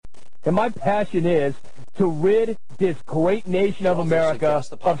And my passion is to rid this great nation of America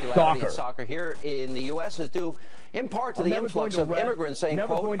of soccer. Soccer here in the U.S. is due in part to the influx of immigrants saying,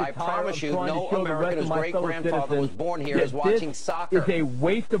 quote, I promise you, no American whose great-grandfather was born here is watching soccer. It's a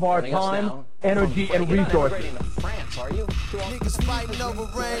waste of our time, energy, and resources. France, are you? Niggas fighting over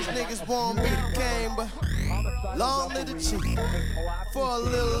range, niggas won't be the game, but long live the chief. For a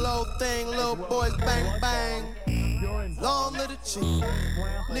little old thing, little boys bang bang. Long live the chief.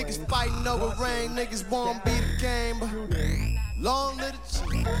 Niggas fighting over range, niggas won't be the game, but long live the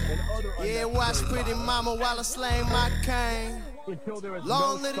chief. Yeah, watch pretty mama while I slay my cane. Until there is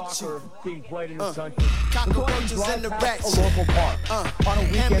Long no live the soccer chief. being played in this country. Cockroaches in the rats. A local park on a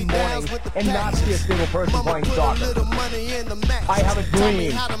weekend morning and not see a single person playing soccer. I have a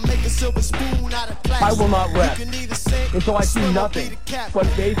dream. I will not rest until I see nothing but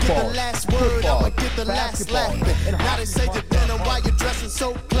baseball, football, basketball, and now they say you're dinner while you're dressing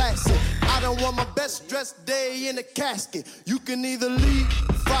so classy. I don't want my best dressed day in a casket. You can either lead,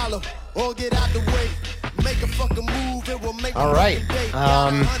 follow, or get out the way. Make a fucking move, it will make all right.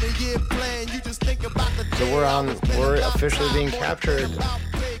 So we're officially being captured.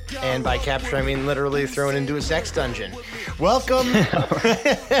 And by capture, I mean literally thrown into a sex dungeon. Welcome.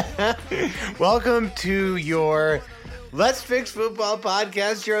 Welcome to your Let's Fix Football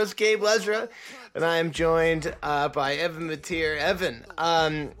podcast. Your host, Gabe Lesra. And I am joined by Evan Mateer. Evan,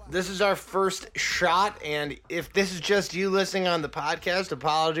 this is our first shot, and if this is just you listening on the podcast,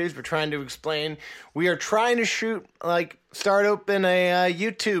 apologies. We're trying to explain. We are trying to start open a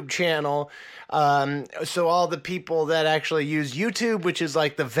YouTube channel, so all the people that actually use YouTube, which is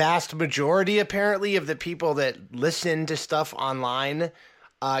like the vast majority, apparently, of the people that listen to stuff online,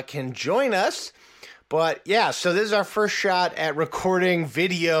 can join us. But yeah, so this is our first shot at recording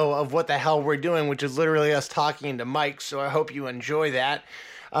video of what the hell we're doing, which is literally us talking to Mike. So I hope you enjoy that.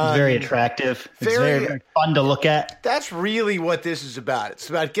 Very attractive. It's very fun to look at. That's really what this is about. It's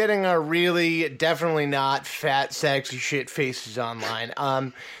about getting our really definitely not fat, sexy shit faces online.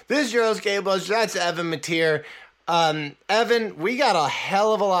 This is your host, Gabe Lowe's. That's Evan Mateer. Evan, we got a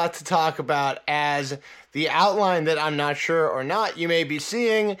hell of a lot to talk about, as the outline that I'm not sure or not you may be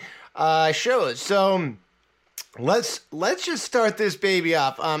seeing shows. So let's just start this baby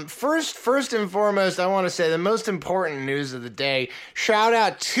off. First and foremost, I want to say the most important news of the day. Shout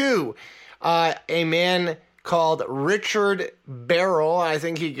out to a man called Richard Barrel. I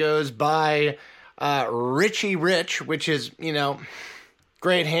think he goes by Richie Rich, which is,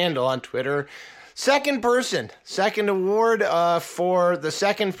 great handle on Twitter. Second award for the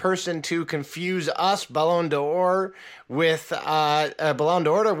second person to confuse us, Ballon d'Or, with the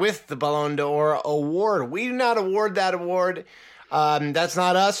Ballon d'Or award. We do not award that award. That's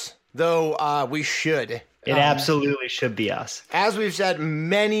not us, though we should. It absolutely should be us. As we've said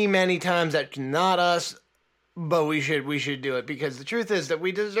many, many times, that's not us, but we should do it, because the truth is that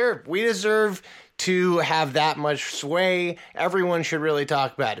we deserve to have that much sway. Everyone should really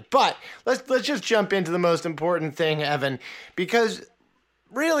talk about it. But let's just jump into the most important thing, Evan, because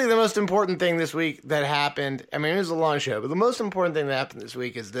really the most important thing this week that happened, I mean, it was a long show, but the most important thing that happened this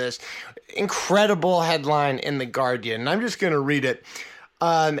week is this incredible headline in The Guardian, and I'm just going to read it.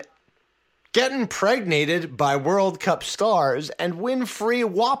 Get impregnated by World Cup stars and win free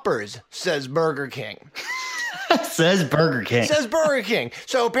Whoppers, says Burger King. Says Burger King.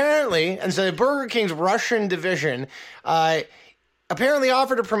 So apparently, Burger King's Russian division apparently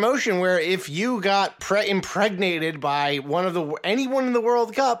offered a promotion where if you got impregnated by anyone in the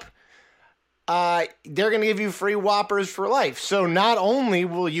World Cup, they're going to give you free Whoppers for life. So not only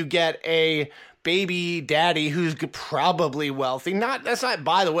will you get a baby daddy who's probably wealthy, that's not,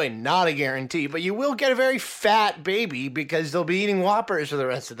 by the way, not a guarantee, but you will get a very fat baby because they'll be eating Whoppers for the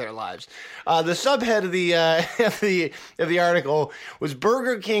rest of their lives. The subhead of the article was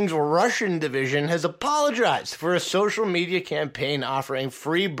Burger King's Russian division has apologized for a social media campaign offering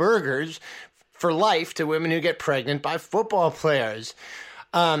free burgers for life to women who get pregnant by football players.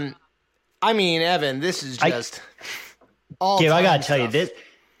 I mean, Evan, this is just all. Gabe, I gotta tell you,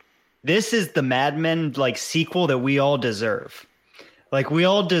 this is the Mad Men sequel that we all deserve. We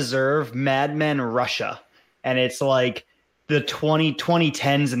all deserve Mad Men Russia. And it's like the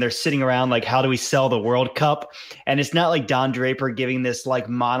 2010s and they're sitting around how do we sell the World Cup? And it's not like Don Draper giving this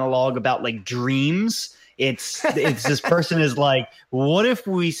monologue about dreams. It's this person is like, what if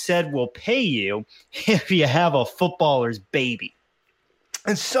we said we'll pay you if you have a footballer's baby?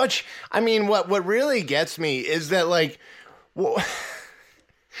 And what really gets me is that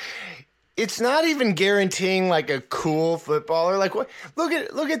it's not even guaranteeing like a cool footballer. Like what? Look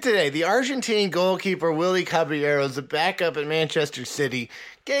at today. The Argentine goalkeeper Willy Caballero is the backup at Manchester City.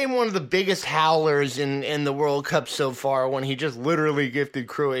 Gave one of the biggest howlers in the World Cup so far when he just literally gifted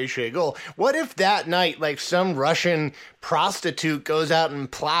Croatia a goal. What if that night, like some Russian prostitute goes out and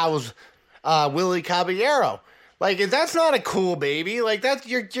plows Willy Caballero? Like that's not a cool baby. Like that's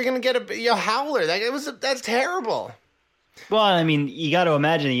you're gonna get a howler. That's terrible. Well, I mean, you got to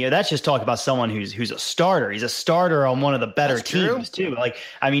imagine, that's just talking about someone who's a starter. He's a starter on one of the better teams, too. Like,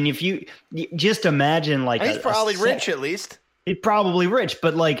 I mean, if you just imagine, like, he's probably rich at least. He's probably rich,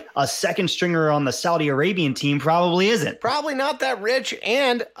 but like a second stringer on the Saudi Arabian team probably isn't. Probably not that rich,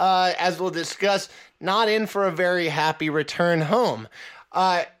 and as we'll discuss, not in for a very happy return home.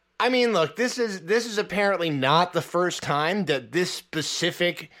 I mean, look, this is apparently not the first time that this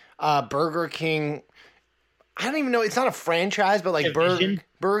specific Burger King. I don't even know. It's not a franchise, but like Burger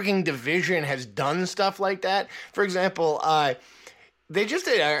King division has done stuff like that. For example, they just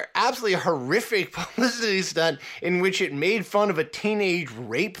did an absolutely horrific publicity stunt in which it made fun of a teenage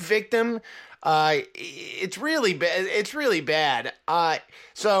rape victim. It's really bad. It's really bad.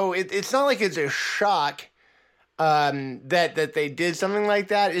 So it's not like it's a shock that they did something like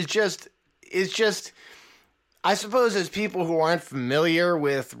that. It's just. I suppose as people who aren't familiar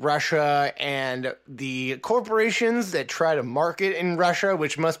with Russia and the corporations that try to market in Russia,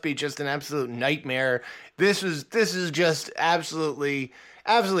 which must be just an absolute nightmare, this is just absolutely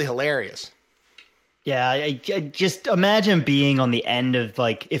hilarious. Yeah, I just imagine being on the end of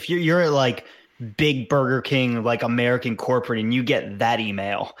like if you're at like big Burger King, like American corporate, and you get that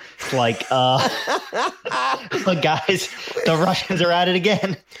email like guys, the Russians are at it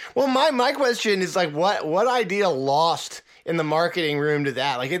again. Well, my question is like what idea lost in the marketing room to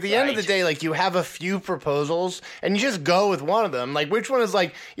that? Like at the end of the day, like you have a few proposals and you just go with one of them. Like which one is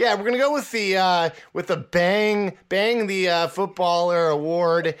like, yeah, we're gonna go with the bang the footballer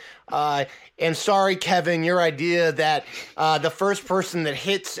award. And sorry, Kevin, your idea that the first person that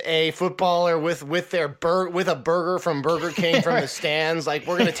hits a footballer with a burger from Burger King from the stands, like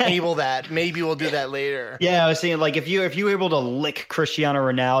we're gonna table that. Maybe we'll do that later. Yeah, I was saying like if you were able to lick Cristiano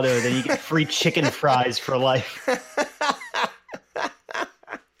Ronaldo, then you get free chicken fries for life.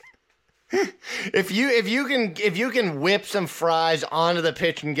 If you can whip some fries onto the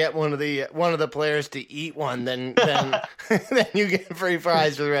pitch and get one of the players to eat one, then then you get free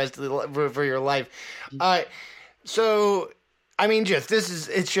fries for the rest of for your life. So I mean,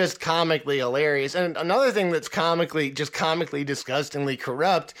 it's just comically hilarious. And another thing that's comically disgustingly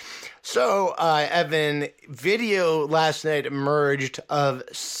corrupt. So Evan, video last night emerged of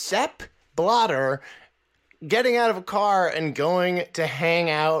Sepp Blatter getting out of a car and going to hang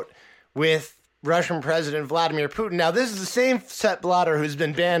out with Russian President Vladimir Putin. Now, this is the same Sepp Blatter who's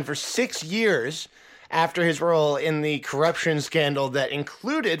been banned for 6 years after his role in the corruption scandal that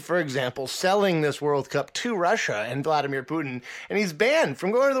included, for example, selling this World Cup to Russia and Vladimir Putin. And he's banned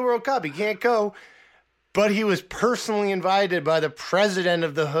from going to the World Cup. He can't go. But he was personally invited by the president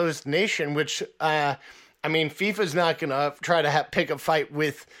of the host nation, which, I mean, FIFA's not going to try to pick a fight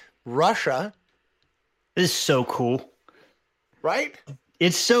with Russia. This is so cool. Right?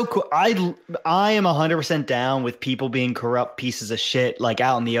 It's so cool. I am 100% down with people being corrupt pieces of shit like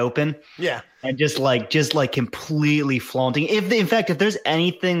out in the open. Yeah. And just like completely flaunting. In fact, if there's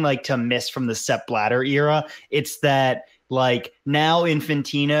anything like to miss from the Sepp Blatter era, it's that like now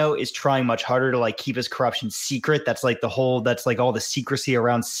Infantino is trying much harder to like keep his corruption secret. That's like all the secrecy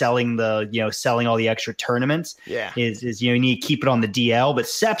around selling all the extra tournaments. Yeah. Is you need to keep it on the DL, but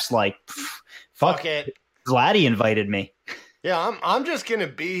Sepp's like fuck it. Glad invited me. Yeah, I'm just gonna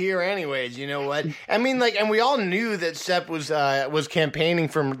be here anyways. You know what? I mean, like, and we all knew that Sepp was campaigning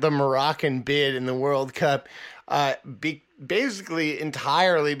for the Moroccan bid in the World Cup, basically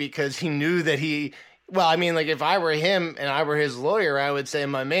entirely because he knew that he. Well, I mean, like, if I were him and I were his lawyer, I would say,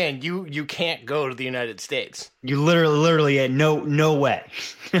 my man, you can't go to the United States. You literally, no way.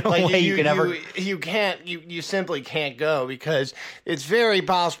 No like, way you can ever. You simply can't go because it's very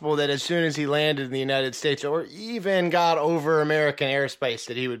possible that as soon as he landed in the United States or even got over American airspace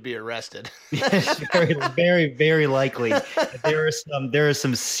that he would be arrested. Yes, very, very, very likely. There are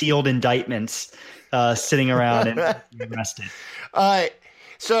some sealed indictments sitting around and arrested.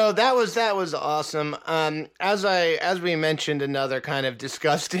 So that was awesome. As we mentioned, another kind of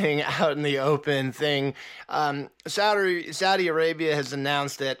disgusting out in the open thing. Saudi Arabia has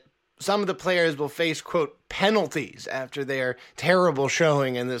announced that some of the players will face, quote, penalties after their terrible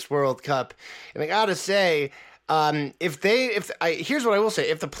showing in this World Cup. And I gotta say, Here's what I will say: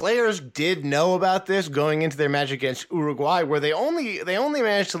 if the players did know about this going into their match against Uruguay, where they only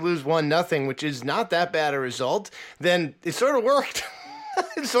managed to lose 1-0, which is not that bad a result, then it sort of worked.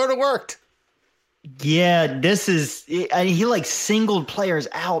 It sort of worked. Yeah, he like singled players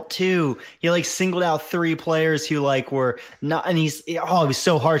out too. He like singled out 3 players who like were not, and it was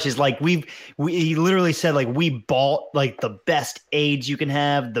so harsh. He's like, he literally said like, we bought like the best aids you can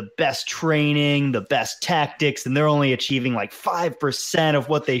have, the best training, the best tactics, and they're only achieving like 5% of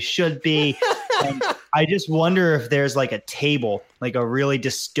what they should be. And I just wonder if there's like a table, like a really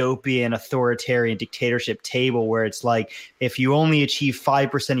dystopian, authoritarian dictatorship table where it's like, if you only achieve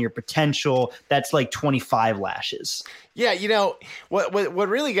 5% of your potential, that's like 25 lashes. Yeah, you know, what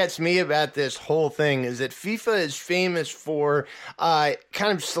really gets me about this whole thing is that FIFA is famous for kind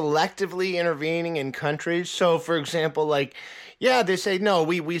of selectively intervening in countries. So, for example, like, yeah, they say, no,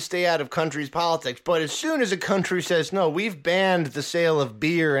 we stay out of countries' politics. But as soon as a country says, no, we've banned the sale of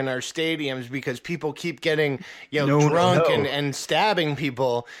beer in our stadiums because people keep getting, drunk and stabbing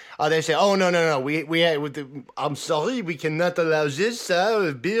people, they say, oh, no, I'm sorry, we cannot allow this.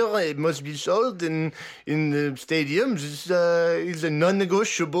 Beer, it must be sold in the stadiums. It's a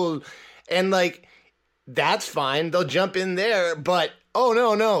non-negotiable. And, like, that's fine. They'll jump in there. But, oh,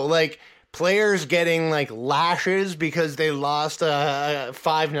 no, like, players getting like lashes because they lost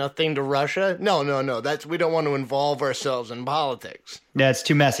 5-0 to Russia. No. We don't want to involve ourselves in politics. Yeah, it's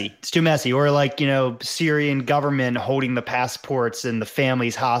too messy. Or like, Syrian government holding the passports and the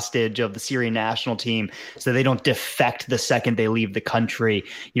families hostage of the Syrian national team so they don't defect the second they leave the country.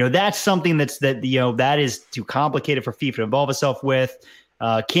 That's something that is too complicated for FIFA to involve itself with.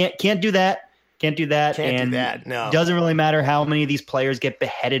 Can't do that. Can't do that. No. Doesn't really matter how many of these players get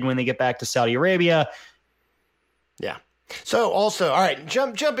beheaded when they get back to Saudi Arabia. Yeah. So also, all right,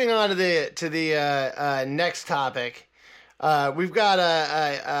 jumping on to the next topic. We've got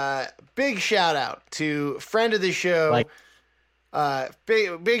a big shout out to friend of the show.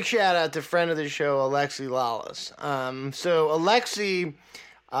 Big shout out to friend of the show, Alexi Lawless. So Alexi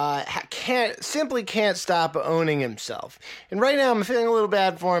can't stop owning himself. And right now I'm feeling a little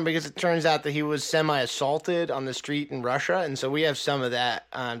bad for him because it turns out that he was semi-assaulted on the street in Russia, and so we have some of that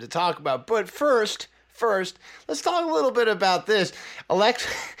to talk about. But first, let's talk a little bit about this.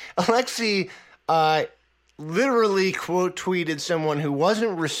 Alexi literally quote tweeted someone who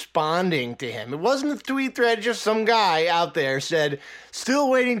wasn't responding to him. It wasn't a tweet thread, just some guy out there said,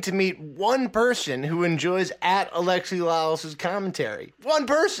 still waiting to meet one person who enjoys at Alexi Lawless's commentary. One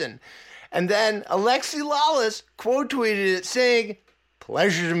person. And then Alexi Lawless quote tweeted it saying,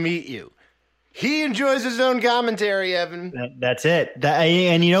 pleasure to meet you. He enjoys his own commentary, Evan. That's it.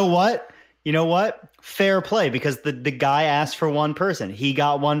 And you know what? Fair play, because the guy asked for one person. He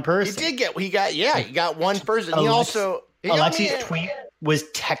got one person. He got one person. Alexi's tweet was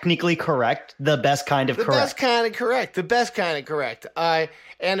technically correct. The best kind of correct. The best kind of correct.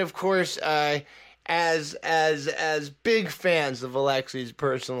 And of course, as big fans of Alexi's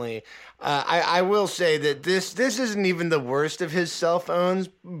personally, I will say that this isn't even the worst of his cell phones,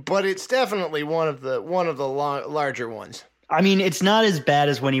 but it's definitely one of the larger ones. I mean, it's not as bad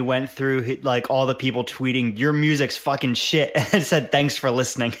as when he went through like all the people tweeting your music's fucking shit and said thanks for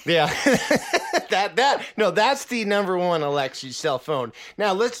listening. Yeah, that's the number one Alexi's cell phone.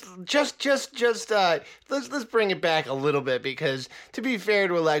 Now let's let's bring it back a little bit, because to be fair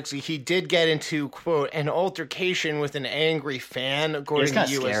to Alexi, he did get into quote an altercation with an angry fan, according to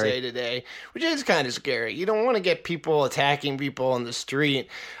USA Today, which is kind of scary. You don't want to get people attacking people on the street.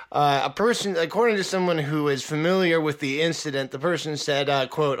 A person, according to someone who is familiar with the incident, the person said,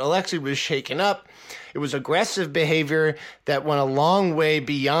 quote, Alexi was shaken up. It was aggressive behavior that went a long way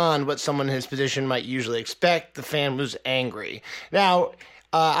beyond what someone in his position might usually expect. The fan was angry. Now,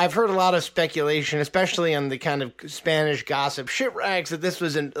 I've heard a lot of speculation, especially on the kind of Spanish gossip shit rags, that this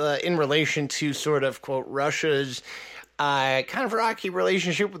was in relation to sort of, quote, Russia's kind of rocky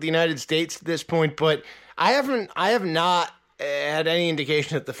relationship with the United States at this point. But I have not had any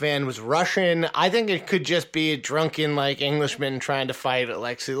indication that the fan was Russian. I think it could just be a drunken, Englishman trying to fight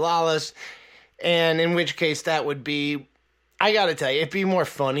Alexi Lawless, and in which case that would be, I gotta tell you, it'd be more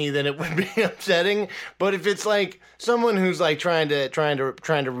funny than it would be upsetting. But if it's someone who's trying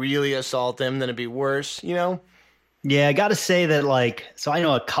to really assault him, then it'd be worse, Yeah, I got to say that, so I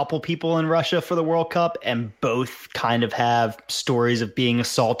know a couple people in Russia for the World Cup, and both kind of have stories of being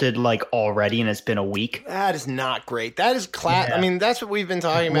assaulted, already, and it's been a week. That is not great. That is Yeah. I mean, that's what we've been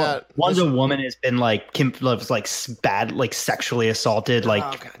talking about. One's a woman has been, sexually assaulted, oh,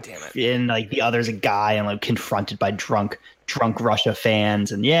 God damn it. And, the other's a guy and, confronted by drunk drunk Russia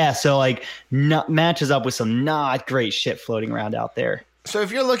fans. And yeah, so like matches up with some not great shit floating around out there. So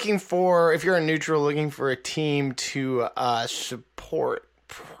if you're a neutral looking for a team to support,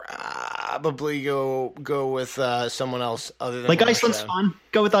 probably go with someone else other than like Russia. Iceland's fun.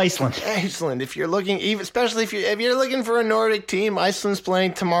 Go with Iceland. Iceland. If you're looking, especially if you're looking for a Nordic team, Iceland's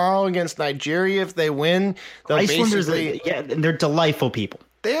playing tomorrow against Nigeria. If they win, Icelanders, they're delightful people.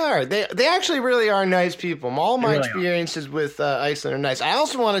 They are. They actually really are nice people. All my experiences with Iceland are nice. I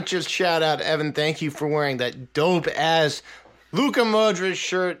also want to just shout out Evan. Thank you for wearing that dope ass Luka Modric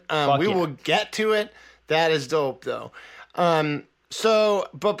shirt. We will get to it. That is dope though.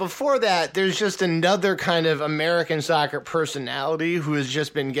 But before that, there's just another kind of American soccer personality who has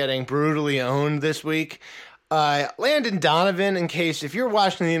just been getting brutally owned this week. Landon Donovan, if you're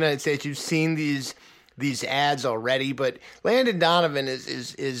watching the United States, you've seen these ads already, but Landon Donovan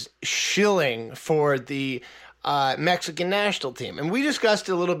is shilling for the Mexican national team. And we discussed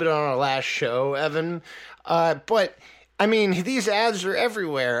it a little bit on our last show, Evan. But, I mean, these ads are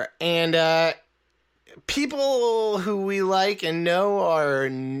everywhere, and people who we like and know are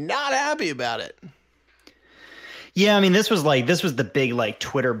not happy about it. Yeah, I mean, this was the big like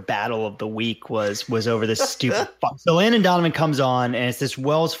Twitter battle of the week was over this stupid fuck. So Landon Donovan comes on and it's this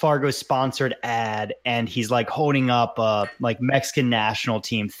Wells Fargo sponsored ad, and he's like holding up a like Mexican national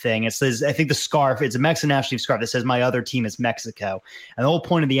team thing. It says, I think the scarf, it's a Mexican national team scarf that says my other team is Mexico. And the whole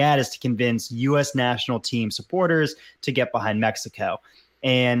point of the ad is to convince U.S. national team supporters to get behind Mexico.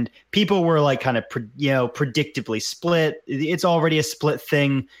 And people were like kind of, predictably split. It's already a split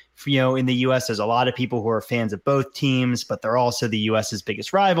thing. In the U.S., there's a lot of people who are fans of both teams, but they're also the U.S.'s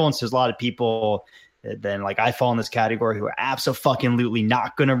biggest rival. And so there's a lot of people then like I fall in this category who are absolutely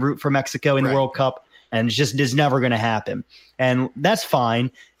not going to root for Mexico in the World Cup. And it's just is never going to happen. And that's fine.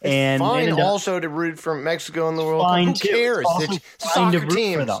 It's fine also to root for Mexico in the World Cup. Who cares? It's soccer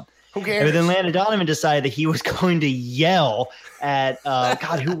teams. For them. Who cares? But then Landon Donovan decided that he was going to yell at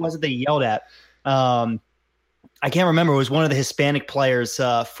God, who was it that he yelled at? I can't remember. It was one of the Hispanic players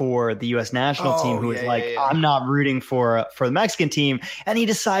for the U.S. national team who was I'm not rooting for the Mexican team. And he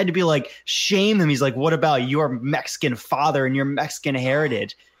decided to be like, shame them. He's like, what about your Mexican father and your Mexican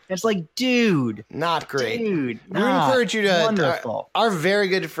heritage? And it's like, dude. Not great. Dude. We encourage you to. Wonderful. Our very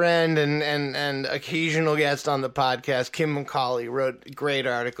good friend and occasional guest on the podcast, Kim McCauley, wrote a great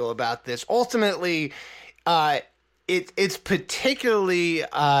article about this. Ultimately, it's particularly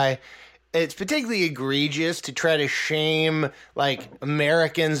egregious to try to shame like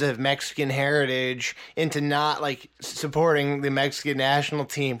Americans of Mexican heritage into not like supporting the Mexican national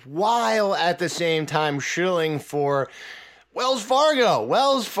team while at the same time shilling for Wells Fargo,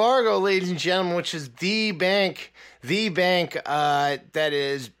 ladies and gentlemen, which is the bank that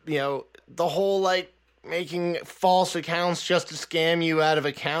is, the whole like making false accounts just to scam you out of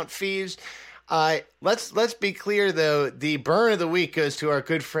account fees. Let's be clear, though. The burn of the week goes to our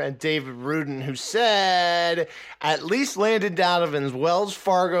good friend David Rudin, who said at least Landon Donovan's Wells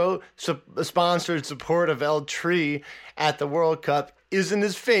Fargo sponsored support of El Tri at the World Cup isn't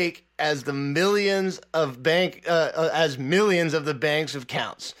as fake as the millions of the banks of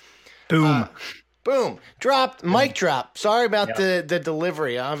counts. Boom. Boom. Dropped. Mic drop. Sorry about the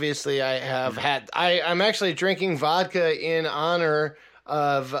delivery. Obviously, I'm actually drinking vodka in honor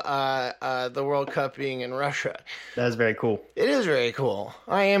of the World Cup being in Russia. That is very cool. It is very cool.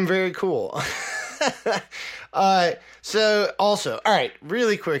 I am very cool. So also, all right,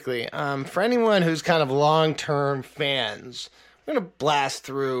 really quickly, for anyone who's kind of long-term fans, I'm gonna blast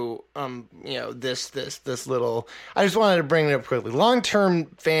through this little. I just wanted to bring it up quickly. Long-term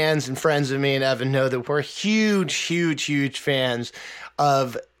fans and friends of me and Evan know that we're huge fans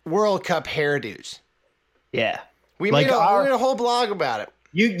of World Cup hairdos. Yeah. We made a whole blog about it.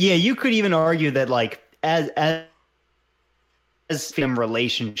 You could even argue that like as film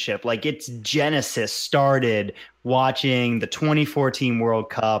relationship, like its genesis started watching the 2014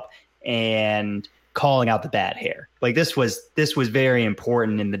 World Cup and calling out the bad hair. Like this was very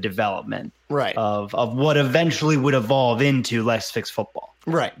important in the development of what eventually would evolve into Let's Fix Football.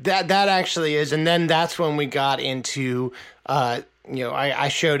 Right. That actually is, and then that's when we got into I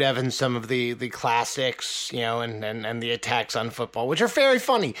showed Evan some of the classics, and the attacks on football, which are very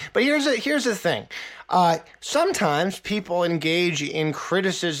funny. But here's the thing. Sometimes people engage in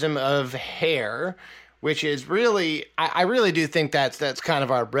criticism of hair, which is really, I really do think that's kind of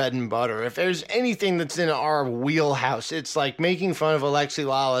our bread and butter. If there's anything that's in our wheelhouse, it's like making fun of Alexi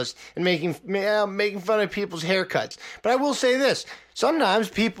Lalas and making fun of people's haircuts. But I will say this. Sometimes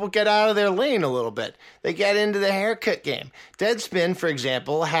people get out of their lane a little bit. They get into the haircut game. Deadspin, for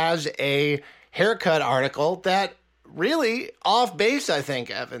example, has a haircut article that really off base, I think,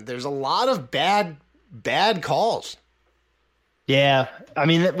 Evan. There's a lot of bad calls. Yeah, I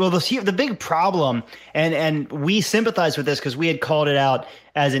mean, well, the big problem, and we sympathize with this because we had called it out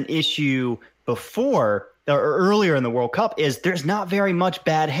as an issue before or earlier in the World Cup, is there's not very much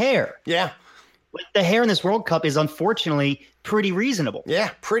bad hair. Yeah. The hair in this World Cup is unfortunately pretty reasonable.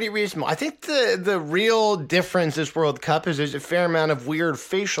 Yeah, pretty reasonable. I think the real difference this World Cup is there's a fair amount of weird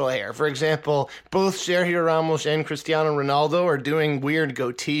facial hair. For example, both Sergio Ramos and Cristiano Ronaldo are doing weird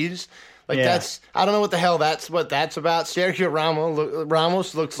goatees. That's, I don't know what the hell that's about. Sergio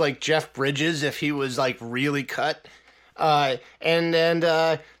Ramos looks like Jeff Bridges if he was like really cut. And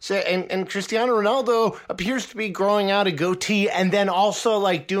Cristiano Ronaldo appears to be growing out a goatee and then also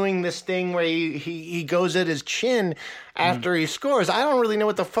like doing this thing where he goes at his chin after he scores. I don't really know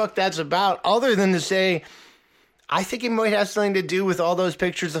what the fuck that's about other than to say, I think it might have something to do with all those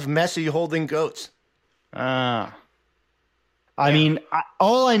pictures of Messi holding goats. I mean,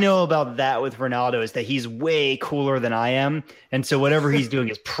 all I know about that with Ronaldo is that he's way cooler than I am, and so whatever he's doing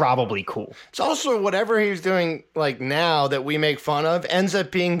is probably cool. It's also whatever he's doing, like now that we make fun of, ends up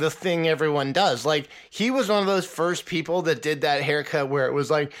being the thing everyone does. Like, he was one of those first people that did that haircut where it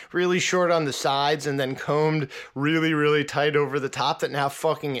was like really short on the sides and then combed really, really tight over the top that now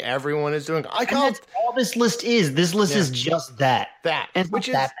fucking everyone is doing. That's all this list is. This list is just that. And which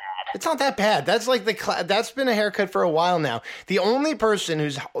is that bad. It's not that bad. That's like that's been a haircut for a while now. The only person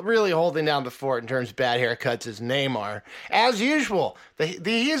who's really holding down the fort in terms of bad haircuts is Neymar, as usual.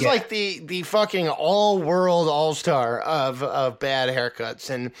 He's like the fucking all-world all-star of bad haircuts,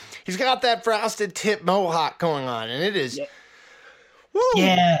 and he's got that frosted tip mohawk going on, and it is. Woo.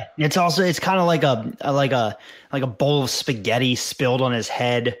 Yeah, it's kind of like a bowl of spaghetti spilled on his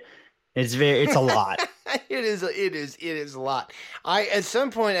head. It's a lot. It is a lot. At some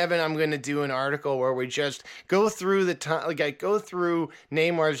point, Evan, I'm going to do an article where we just go through go through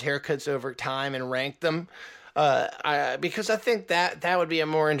Neymar's haircuts over time and rank them. Because I think that would be a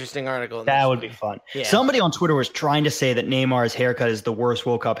more interesting article. That would be fun. Yeah. Somebody on Twitter was trying to say that Neymar's haircut is the worst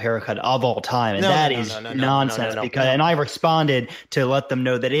World Cup haircut of all time, and that is nonsense. And I responded to let them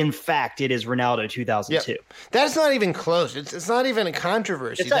know that in fact it is Ronaldo 2002. Yep. That's not even close. It's not even a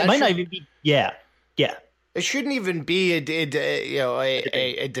controversy. It might not even be. Yeah. It shouldn't even be a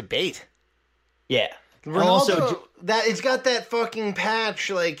debate. Yeah. Ronaldo, also, that it's got that fucking patch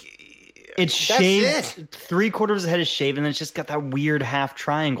like. It's shaved. 3/4 of his head is shaved, and then it's just got that weird half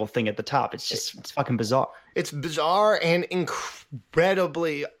triangle thing at the top. It's fucking bizarre. It's bizarre and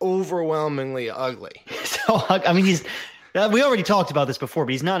incredibly, overwhelmingly ugly. So, I mean, we already talked about this before,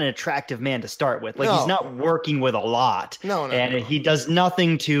 but he's not an attractive man to start with. He's not working with a lot. No. He does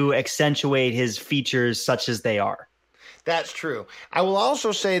nothing to accentuate his features such as they are. That's true. I will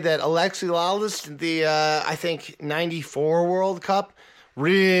also say that Alexi Lalas, the, I think, 94 World Cup,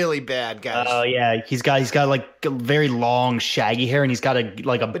 really bad, guys. Oh yeah, he's got like very long, shaggy hair, and he's got a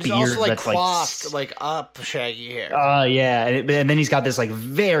beard also, that's coiffed, like up shaggy hair. Yeah, and then he's got this like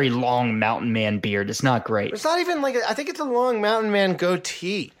very long mountain man beard. It's not great. It's not even I think it's a long mountain man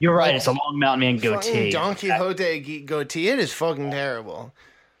goatee. You're right. It's a long mountain man goatee. Don Quixote goatee. It is fucking terrible.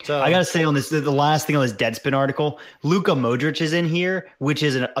 So I gotta say on this, the last thing on this Deadspin article, Luka Modric is in here, which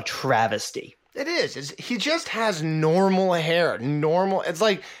is a travesty. It is. He just has normal hair. It's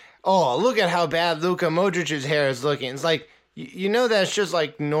like, oh, look at how bad Luka Modric's hair is looking. It's like, that's just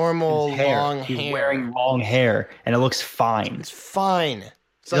like normal long hair. He's wearing long hair, and it looks fine. It's fine.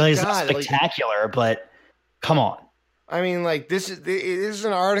 It's not spectacular, but come on. I mean, this is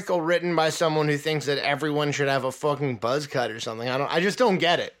an article written by someone who thinks that everyone should have a fucking buzz cut or something. I just don't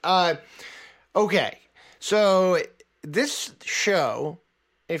get it. Okay, so this show,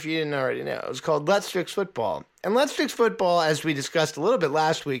 if you didn't already know, it's called Let's Fix Football. And Let's Fix Football, as we discussed a little bit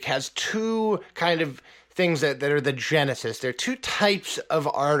last week, has two kind of things that are the genesis. There are two types of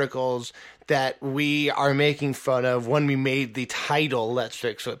articles that we are making fun of when we made the title Let's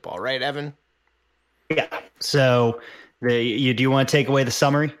Fix Football, right, Evan? Yeah. So do you want to take away the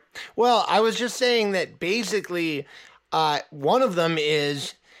summary? Well, I was just saying that basically one of them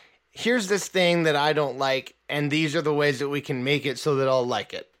is, here's this thing that I don't like, and these are the ways that we can make it so that I'll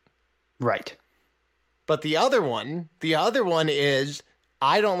like it. Right. But the other one is,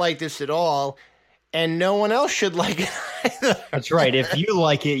 I don't like this at all, and no one else should like it either. That's right. If you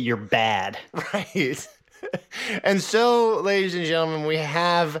like it, you're bad. Right. And so, ladies and gentlemen, we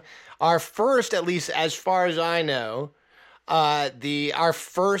have our first, at least as far as I know, our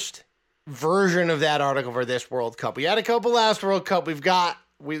first version of that article for this World Cup. We had a couple last World Cup. We've got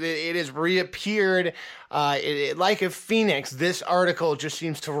It has reappeared. Like a phoenix, this article just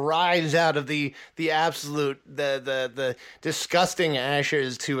seems to rise out of the absolute, the disgusting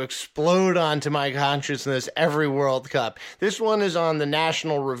ashes to explode onto my consciousness every World Cup. This one is on the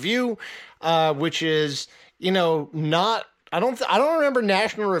National Review, which is, not... I don't remember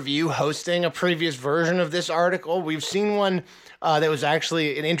National Review hosting a previous version of this article. We've seen one that was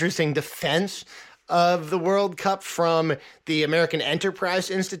actually an interesting defense of the World Cup from the American Enterprise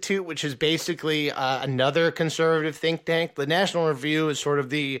Institute, which is basically another conservative think tank. The National Review is sort of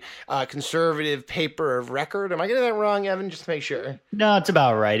the conservative paper of record. Am I getting that wrong, Evan? Just to make sure. No, it's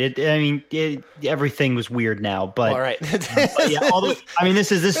about right. Everything was weird now, but all right.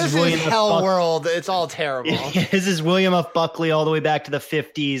 This is William hell world. It's all terrible. This is William F. Buckley all the way back to the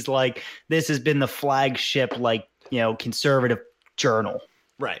 50s. Like, this has been the flagship, conservative journal.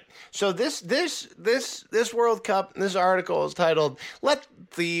 Right. So this World Cup, this article is titled, "Let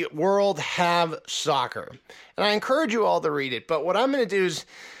the World Have Soccer." And I encourage you all to read it. But what I'm going to do is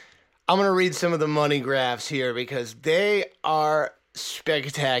I'm going to read some of the money graphs here because they are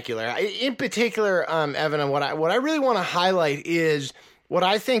spectacular. In particular, Evan, what I really want to highlight is what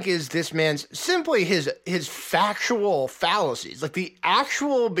I think is this man's simply his factual fallacies, like the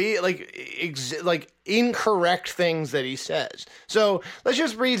actual incorrect things that he says. So let's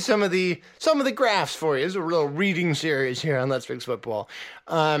just read some of the graphs for you. It's a real reading series here on Let's Fix Football.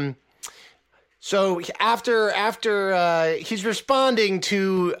 So after he's responding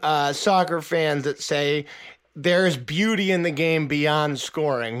to soccer fans that say there's beauty in the game beyond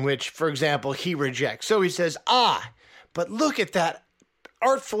scoring, which, for example, he rejects. So he says, but look at that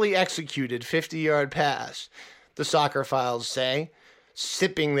artfully executed 50-yard pass, the soccer files say,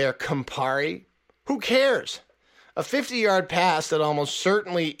 sipping their Campari. Who cares? A 50-yard pass that almost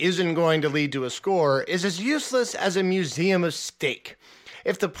certainly isn't going to lead to a score is as useless as a museum of steak.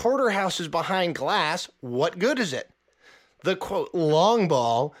 If the porterhouse is behind glass, what good is it? The, quote, long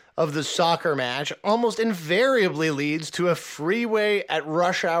ball of the soccer match almost invariably leads to a freeway at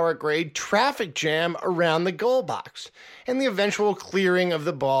rush hour grade traffic jam around the goal box and the eventual clearing of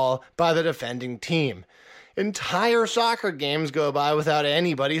the ball by the defending team. Entire soccer games go by without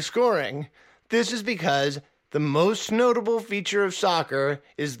anybody scoring. This is because the most notable feature of soccer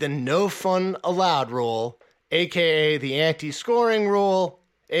is the no fun allowed rule, aka the anti-scoring rule,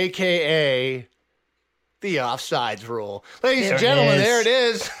 aka the offsides rule. Ladies and gentlemen, there it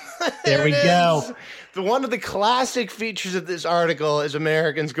is. There we go. One of the classic features of this article is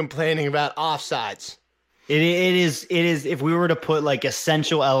Americans complaining about offsides. It is. If we were to put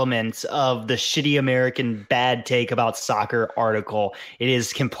essential elements of the shitty American bad take about soccer article, it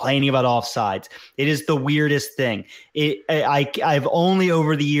is complaining about offsides. It is the weirdest thing. I've only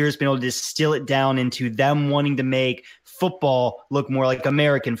over the years been able to distill it down into them wanting to make football look more like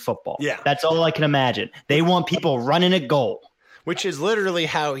American football. Yeah, that's all I can imagine. They want people running at goal, which is literally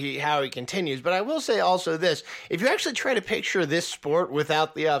how he continues. But I will say also this: if you actually try to picture this sport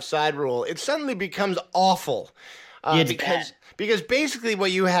without the offside rule, it suddenly becomes awful. Because basically what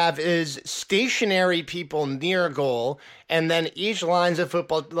you have is stationary people near a goal, and then each lines of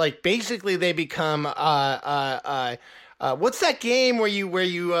football, basically they become what's that game where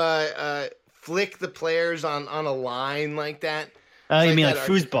you flick the players on a line like that? You mean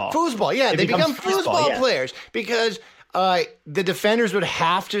foosball? Foosball, yeah. They become foosball players because the defenders would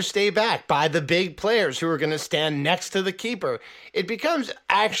have to stay back by the big players who are going to stand next to the keeper. It becomes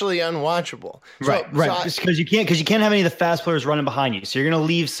actually unwatchable. Right. Just because you can't have any of the fast players running behind you. So you're going to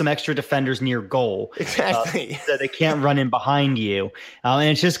leave some extra defenders near goal. Exactly. So they can't run in behind you. And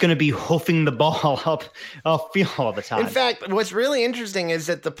it's just going to be hoofing the ball up field all the time. In fact, what's really interesting is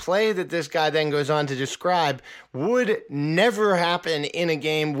that the play that this guy then goes on to describe would never happen in a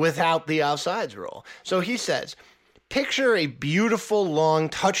game without the offsides rule. So he says, picture a beautiful long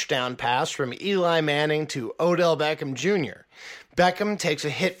touchdown pass from Eli Manning to Odell Beckham Jr. Beckham takes a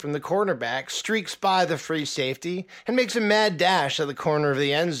hit from the cornerback, streaks by the free safety, and makes a mad dash at the corner of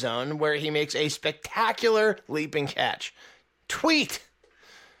the end zone where he makes a spectacular leaping catch. Tweet!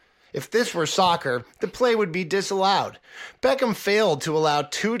 If this were soccer, the play would be disallowed. Beckham failed to allow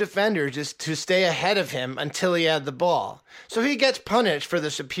two defenders to stay ahead of him until he had the ball. So he gets punished for the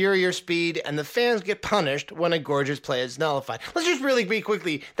superior speed, and the fans get punished when a gorgeous play is nullified. Let's just really be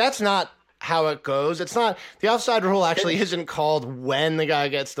quickly, that's not how it goes. It's not, the offside rule actually isn't called when the guy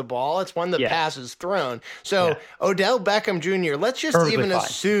gets the ball. It's when the pass is thrown. So Odell Beckham Jr., let's just even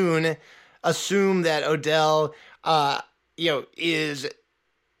assume that Odell, is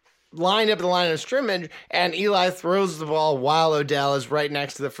lined up at the line of scrimmage, and Eli throws the ball while Odell is right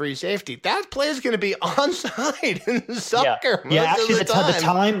next to the free safety. That play is going to be onside in soccer. Actually,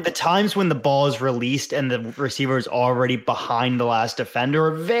 the times when the ball is released and the receiver is already behind the last defender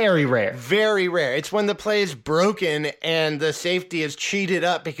are very rare. Very rare. It's when the play is broken and the safety is cheated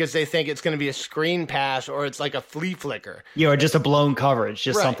up because they think it's going to be a screen pass or it's like a flea flicker. Or just a blown coverage,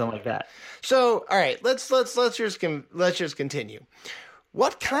 just something like that. So, all right, let's just continue.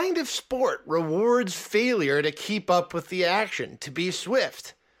 What kind of sport rewards failure to keep up with the action, to be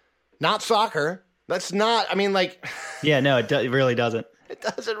swift? Not soccer. That's not, Yeah, no, it really doesn't. It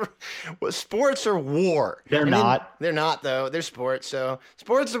doesn't. Well, sports are war. They're not, though. They're sports. So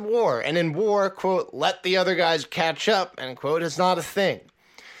sports are war. And in war, quote, let the other guys catch up, end quote, is not a thing.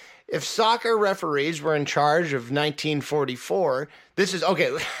 If soccer referees were in charge of 1944, this is okay.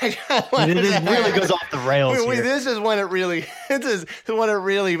 This really goes off the rails here. This is when it really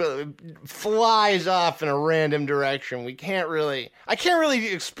flies off in a random direction. I can't really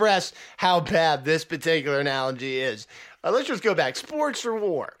express how bad this particular analogy is. Let's just go back. Sports are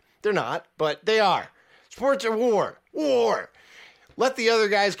war. They're not, but they are. Sports are war. War. Let the other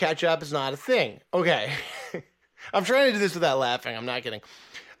guys catch up is not a thing. Okay. I'm trying to do this without laughing. I'm not kidding.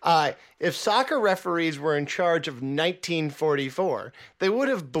 If soccer referees were in charge of 1944, they would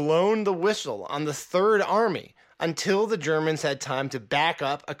have blown the whistle on the Third Army until the Germans had time to back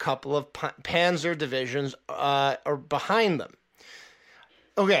up a couple of panzer divisions or behind them.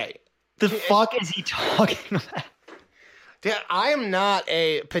 Okay. The fuck is he talking about? Yeah, I am not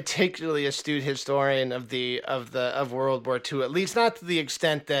a particularly astute historian of World War II, at least not to the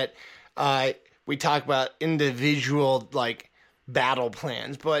extent that we talk about individual battle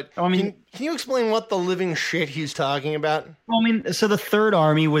plans, but can you explain what the living shit he's talking about? So the Third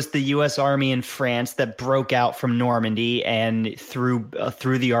Army was the U.S. Army in France that broke out from Normandy and through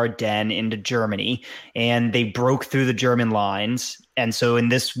the Ardennes into Germany, and they broke through the German lines. And so in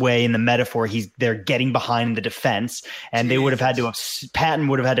this way, in the metaphor, they're getting behind the defense, and they would have had to Patton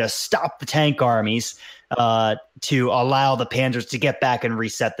would have had to stop the tank armies to allow the panzers to get back and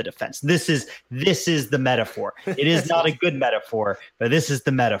reset the defense. This is the metaphor. It is not a good metaphor, but this is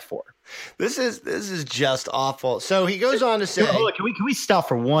the metaphor. This is just awful. So he goes on to say, can we stop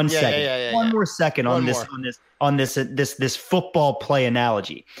for 1 second? One more second on this football play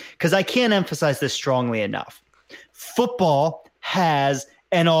analogy, because I can't emphasize this strongly enough. Football has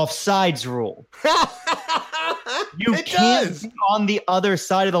an offsides rule. You can't be on the other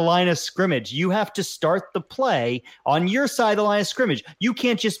side of the line of scrimmage. You have to start the play on your side of the line of scrimmage. You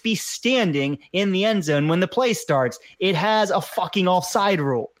can't just be standing in the end zone when the play starts. It has a fucking offside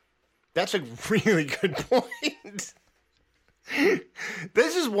rule. That's a really good point.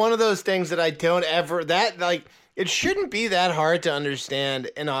 This is one of those things that I don't ever it shouldn't be that hard to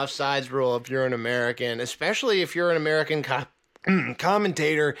understand an offsides rule if you're an American, especially if you're an American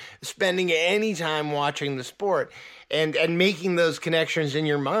commentator spending any time watching the sport and making those connections in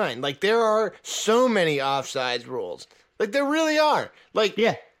your mind. There are so many offsides rules. There really are.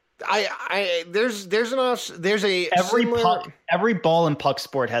 Every ball and puck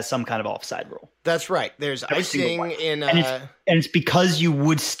sport has some kind of offside rule. That's right. There's icing in and it's because you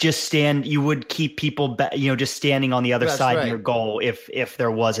would keep people just standing on the other side of your goal if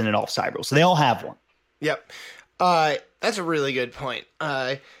there wasn't an offside rule. So they all have one. Yep. That's a really good point.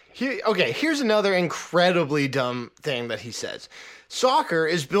 Here's another incredibly dumb thing that he says. Soccer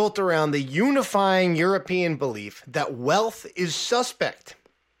is built around the unifying European belief that wealth is suspect.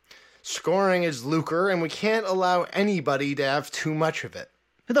 Scoring is lucre, and we can't allow anybody to have too much of it.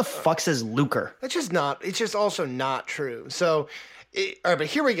 Who the fuck says lucre? It's just also not true. So, all right, but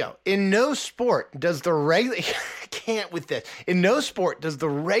here we go. In no sport does the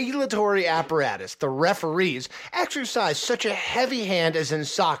regulatory apparatus, the referees, exercise such a heavy hand as in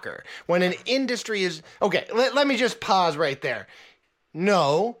soccer. When an industry is let me just pause right there.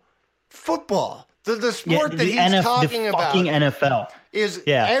 No, football. The sport that he's talking about, fucking NFL, is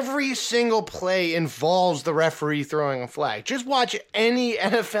every single play involves the referee throwing a flag. Just watch any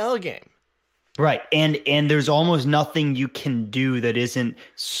NFL game. Right. And there's almost nothing you can do that isn't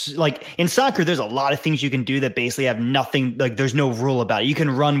in soccer. There's a lot of things you can do that basically have nothing. There's no rule about it. You can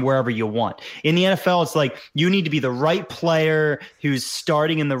run wherever you want. In the NFL, it's you need to be the right player who's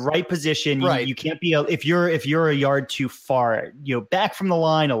starting in the right position. Right. You can't be if you're a yard too far, back from the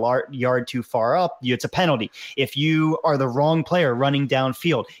line, a yard too far up, it's a penalty. If you are the wrong player running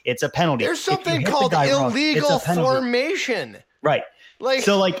downfield, it's a penalty. There's something called illegal formation. Right.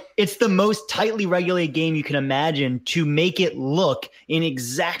 It's the most tightly regulated game you can imagine to make it look in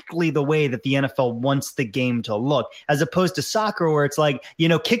exactly the way that the NFL wants the game to look, as opposed to soccer where it's like,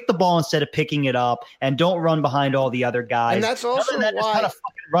 kick the ball instead of picking it up and don't run behind all the other guys. And that's also why just kind of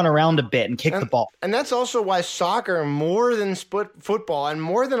fucking run around a bit and kick the ball. And that's also why soccer, more than football and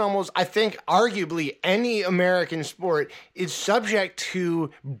more than almost, I think, arguably any American sport, is subject to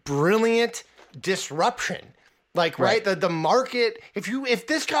brilliant disruption. Right? The market, if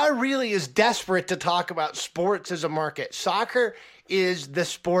this guy really is desperate to talk about sports as a market, soccer is the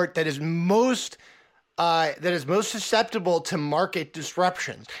sport that is most susceptible to market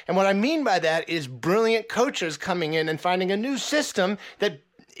disruptions. And what I mean by that is brilliant coaches coming in and finding a new system that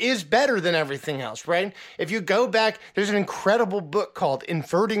is better than everything else, right? If you go back, there's an incredible book called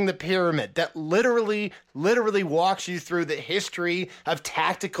Inverting the Pyramid that literally walks you through the history of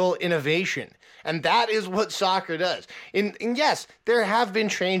tactical innovation. And that is what soccer does. And yes, there have been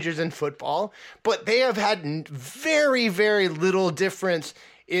changes in football, but they have had very, very little difference.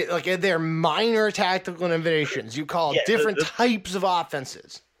 They're minor tactical innovations. You call different types of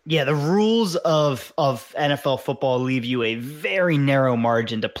offenses. Yeah, the rules of NFL football leave you a very narrow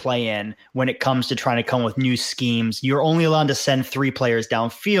margin to play in when it comes to trying to come with new schemes. You're only allowed to send 3 players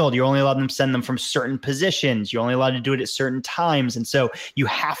downfield. You're only allowed to send them from certain positions. You're only allowed to do it at certain times. And so you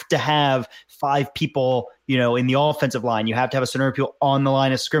have to have 5 people, in the offensive line. You have to have a certain number of people on the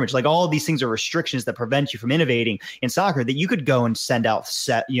line of scrimmage. All of these things are restrictions that prevent you from innovating in soccer, that you could go and send out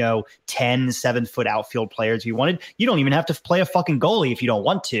 10 7-foot outfield players if you wanted. You don't even have to play a fucking goalie if you don't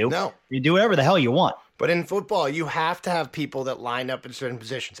want to. No. You do whatever the hell you want. But in football, you have to have people that line up in certain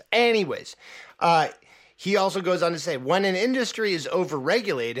positions. Anyways, he also goes on to say, when an industry is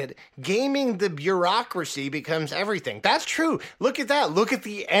overregulated, gaming the bureaucracy becomes everything. That's true. Look at that. Look at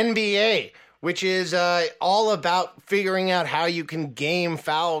the NBA, which is all about figuring out how you can game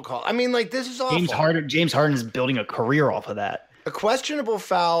foul call. I mean, this is awful. James Harden is building a career off of that. A questionable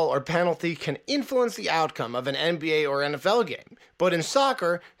foul or penalty can influence the outcome of an NBA or NFL game. But in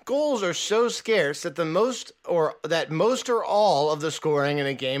soccer, goals are so scarce that most or all of the scoring in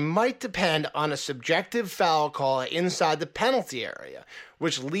a game might depend on a subjective foul call inside the penalty area,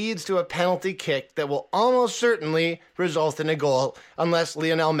 which leads to a penalty kick that will almost certainly result in a goal unless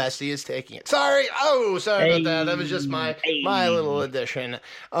Lionel Messi is taking it. Sorry about that. That was just my little addition.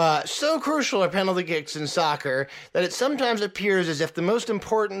 So crucial are penalty kicks in soccer that it sometimes appears as if the most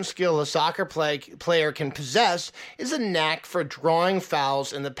important skill a soccer player can possess is a knack for drawing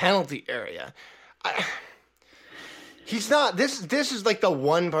fouls in the penalty area. He's not. This is the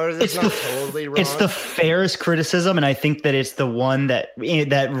one part of this not totally wrong. It's the fairest criticism, and I think that it's the one that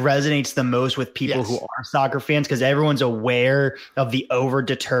resonates the most with people who are soccer fans, because everyone's aware of the over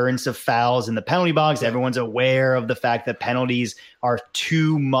deterrence of fouls in the penalty box. Yeah. Everyone's aware of the fact that penalties are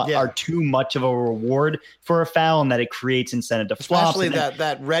too much of a reward for a foul, and that it creates incentive to flop. Especially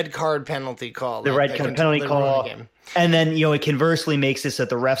that red card penalty call. The red card penalty call. And then, it conversely makes it so that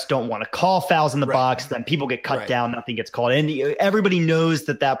the refs don't want to call fouls in the box. Then people get cut down. Nothing gets called. And everybody knows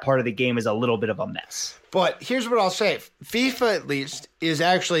that part of the game is a little bit of a mess. But here's what I'll say. FIFA, at least, is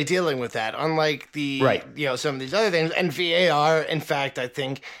actually dealing with that, unlike some of these other things. And VAR, in fact, I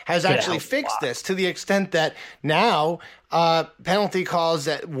think, has actually fixed this to the extent that now penalty calls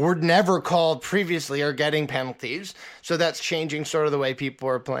that were never called previously are getting penalties. So that's changing sort of the way people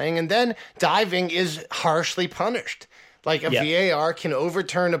are playing. And then diving is harshly punished. VAR can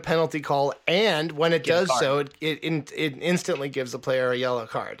overturn a penalty call, and when it does so, it instantly gives the player a yellow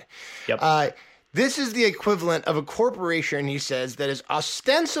card. Yep. This is the equivalent of a corporation, he says, that is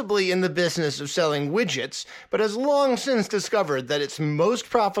ostensibly in the business of selling widgets, but has long since discovered that its most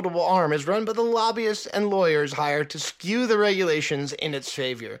profitable arm is run by the lobbyists and lawyers hired to skew the regulations in its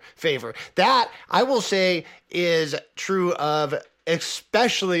favor. That, I will say, is true of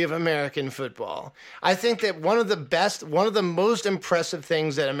especially of American football. I think that one of the most impressive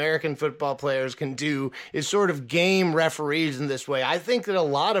things that American football players can do is sort of game referees in this way. I think that a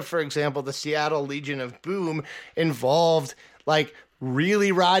lot of, for example, the Seattle Legion of Boom involved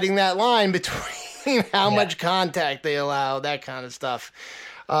really riding that line between how much contact they allow, that kind of stuff.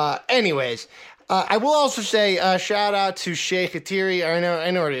 Anyways, I will also say shout out to Sheikh Atiri. I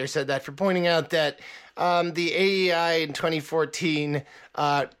know already I said that, for pointing out that the AEI in 2014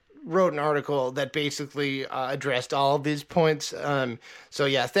 wrote an article that basically addressed all of these points. So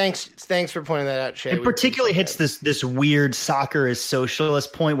yeah, thanks for pointing that out, Shay. It particularly hits this weird soccer is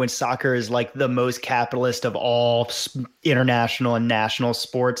socialist point when soccer is like the most capitalist of all international and national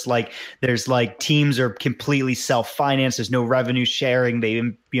sports. Like there's like teams are completely self-financed. There's no revenue sharing. They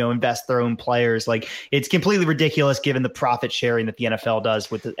invest their own players. Like it's completely ridiculous given the profit sharing that the NFL does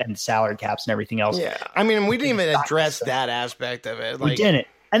with and salary caps and everything else. Yeah, I mean, we didn't even address that aspect of it. We didn't.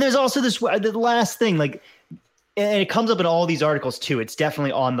 And there's also the last thing, like, and it comes up in all these articles too. It's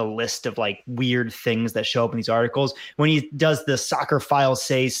definitely on the list of like weird things that show up in these articles. When he does the soccer files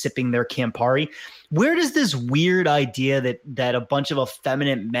say sipping their Campari, where does this weird idea that a bunch of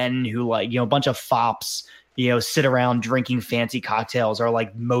effeminate men who like, a bunch of fops, sit around drinking fancy cocktails are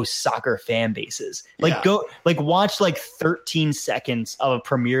like most soccer fan bases. Like go watch like 13 seconds of a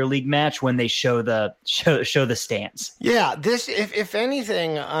Premier League match when they show the stands. Yeah, this if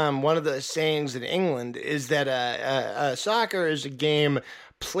anything, one of the sayings in England is that soccer is a game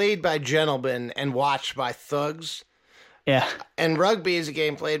played by gentlemen and watched by thugs. Yeah. And rugby is a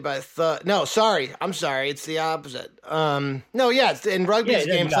game played by No, sorry. I'm sorry. It's the opposite. And rugby is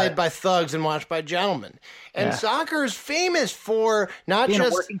a game played by thugs and watched by gentlemen. And soccer is famous for not being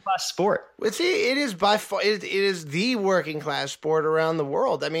just a working class sport. It is by far it is the working class sport around the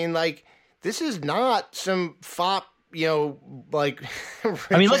world. I mean, like this is not some fop, like.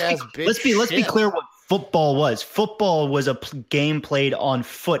 I mean, let's be clear what football was. Football was a game played on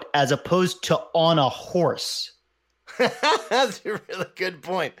foot as opposed to on a horse. That's a really good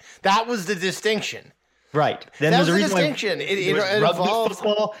point. That was the distinction. Right. Then there's a distinction. It rugby evolved.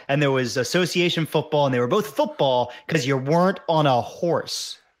 Football, and there was association football, and they were both football because you weren't on a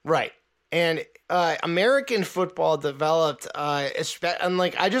horse. Right. And American football developed, and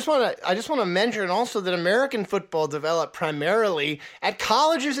like I just want to mention also that American football developed primarily at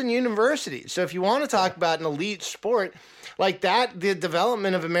colleges and universities. So if you want to talk about an elite sport like that, the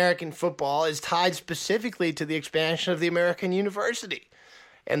development of American football is tied specifically to the expansion of the American university.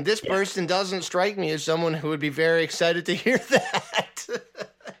 And this person doesn't strike me as someone who would be very excited to hear that.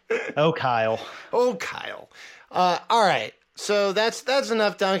 Oh, Kyle. All right. So that's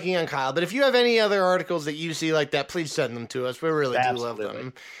enough dunking on Kyle. But if you have any other articles that you see like that, please send them to us. We really do love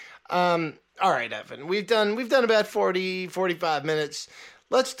them. All right, Evan. We've done about 45 minutes.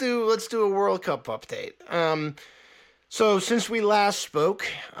 Let's do a World Cup update. So since we last spoke,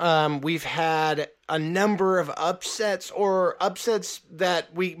 we've had a number of upsets that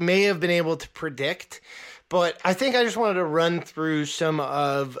we may have been able to predict. But I think I just wanted to run through some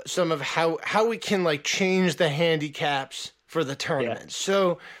of how we can like change the handicaps for the tournament. Yeah.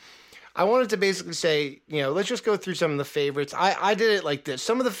 So I wanted to basically say, let's just go through some of the favorites. I did it like this.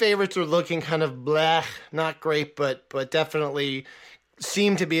 Some of the favorites are looking kind of bleh, not great, but definitely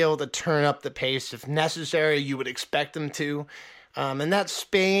seem to be able to turn up the pace if necessary. You would expect them to. And that's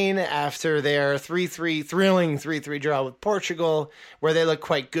Spain after their thrilling 3-3 draw with Portugal, where they look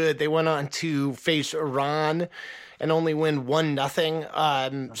quite good. They went on to face Iran and only win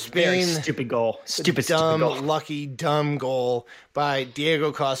 1-0. Spain, very stupid goal. Stupid goal. Lucky, dumb goal by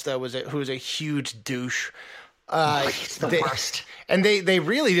Diego Costa, who was a huge douche. It's the worst. And they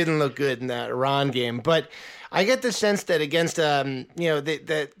really didn't look good in that Iran game, but I get the sense that against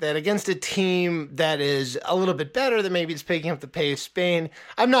that against a team that is a little bit better, that maybe it's picking up the pace. Spain,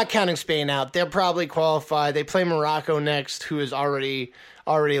 I'm not counting Spain out. They'll probably qualify. They play Morocco next, who is already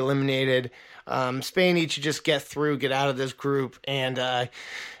eliminated. Spain needs to just get out of this group, and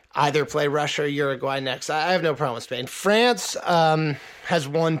either play Russia or Uruguay next. I have no problem with Spain. France has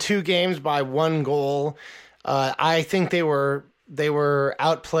won 2 games by 1 goal. I think they were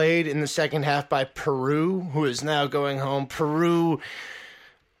outplayed in the second half by Peru, who is now going home. Peru,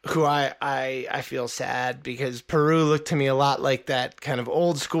 who I feel sad because Peru looked to me a lot like that kind of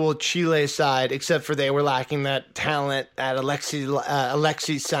old school Chile side, except for they were lacking that talent, that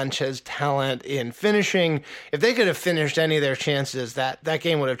Alexis Sanchez talent in finishing. If they could have finished any of their chances, that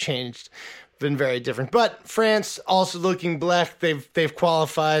game would have been very different. But France also looking black. They've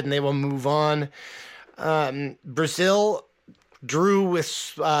qualified and they will move on. Brazil drew with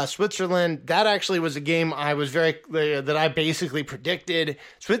Switzerland. That actually was a game that I basically predicted.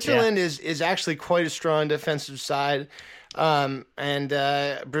 Switzerland is actually quite a strong defensive side, and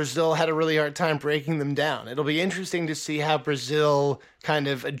Brazil had a really hard time breaking them down. It'll be interesting to see how Brazil kind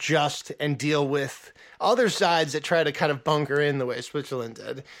of adjust and deal with other sides that try to kind of bunker in the way Switzerland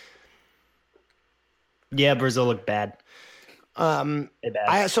did. Yeah, Brazil looked bad. I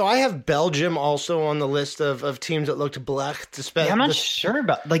have Belgium also on the list of teams that looked black. I'm not sure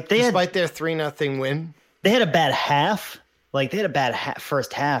about despite their 3-0 win. They had a bad half, Like they had a bad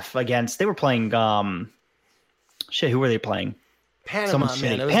first half against. They were playing. Who were they playing? Panama,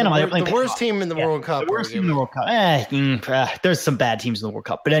 man. It was Panama. The worst team in the World Cup. The worst team in the World Cup. There's some bad teams in the World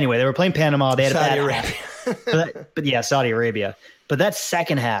Cup. But anyway, they were playing Panama. They had Saudi a bad Arabia. half. but yeah, Saudi Arabia. But that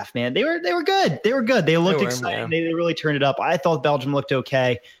second half, man, they were good. They were good. They looked exciting. Yeah. They really turned it up. I thought Belgium looked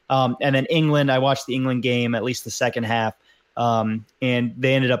okay. And then England, I watched the England game, at least the second half. And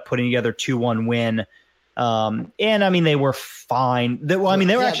they ended up putting together 2-1 win. And I mean, they were fine. They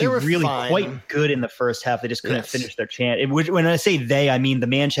were really fine. Quite good in the first half. They just couldn't finish their chance. When I say they, I mean the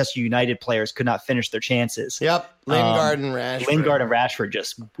Manchester United players could not finish their chances. Yep. Lingard and Rashford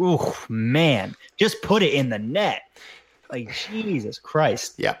just put it in the net. Like, Jesus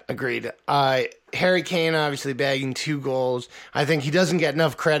Christ. Yeah, agreed. Harry Kane obviously bagging 2 goals. I think he doesn't get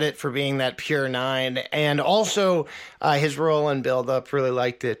enough credit for being that pure 9. And also his role in build-up, really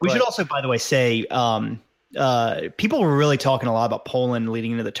liked it. We should also, by the way, say people were really talking a lot about Poland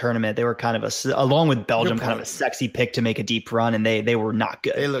leading into the tournament. They were kind of along with Belgium, kind of a sexy pick to make a deep run, and they were not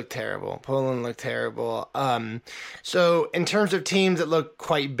good. They looked terrible. Poland looked terrible. So in terms of teams that look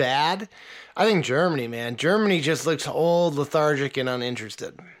quite bad, I think Germany, man. Germany just looks old, lethargic, and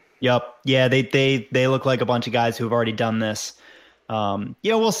uninterested. Yep. Yeah, they look like a bunch of guys who have already done this.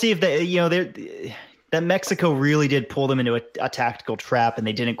 We'll see if that Mexico really did pull them into a tactical trap, and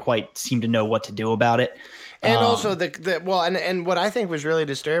they didn't quite seem to know what to do about it. And also and what I think was really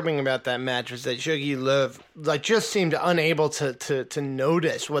disturbing about that match was that Jogi Löw just seemed unable to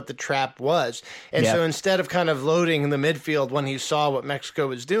notice what the trap was. And so instead of kind of loading the midfield when he saw what Mexico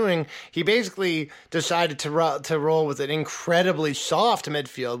was doing, he basically decided to roll with an incredibly soft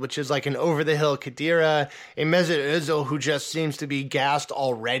midfield, which is like an over-the-hill Khedira, a Mesut Ozil who just seems to be gassed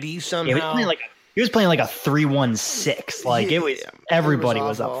already somehow. He was playing like a 3-1-6. Everybody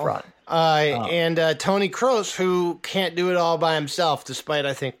was up front. And Toni Kroos, who can't do it all by himself, despite,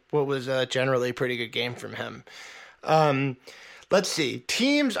 I think, what was generally a pretty good game from him. Let's see.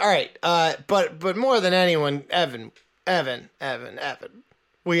 Teams, all right. But more than anyone, Evan,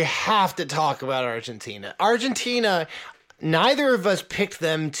 we have to talk about Argentina. Argentina, neither of us picked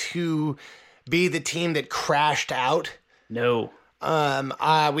them to be the team that crashed out. No.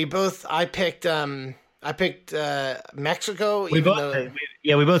 I picked Mexico. We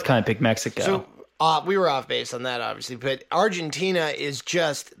both kind of picked Mexico. So we were off base on that, obviously. But Argentina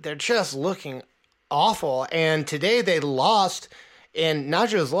they're just looking awful. And today they lost, and not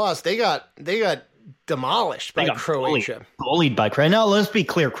just lost, they got demolished by Croatia. Bullied by Croatia. Now, let's be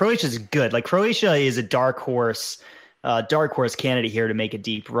clear. Croatia's good. Like, Croatia is a dark horse candidate here to make a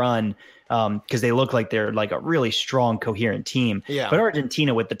deep run. Because they look like they're like a really strong, coherent team. Yeah. But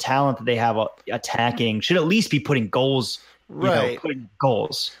Argentina, with the talent that they have attacking, should at least be putting goals. Putting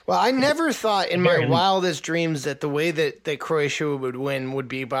goals. Well, I never thought in my wildest dreams that the way that Croatia would win would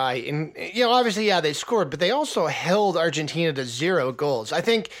be by, obviously, they scored, but they also held Argentina to 0 goals. I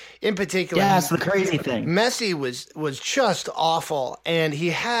think, in particular, that's the crazy thing. Messi was just awful, and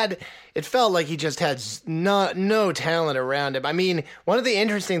it felt like he just had no talent around him. I mean, one of the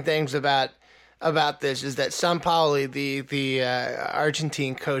interesting things about this is that Sampaoli, the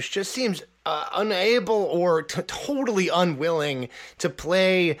Argentine coach, just seems unable or totally unwilling to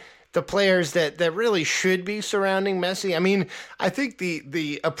play the players that really should be surrounding Messi. I mean, I think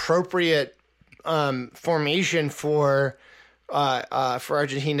the appropriate formation for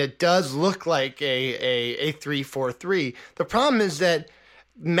Argentina does look like a 3-4-3. The problem is that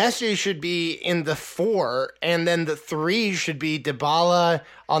Messi should be in the 4, and then the 3 should be Dybala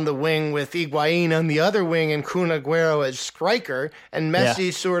on the wing with Higuain on the other wing and Kun Agüero as striker, and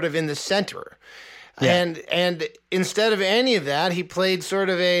Messi sort of in the center. Yeah. And instead of any of that, he played sort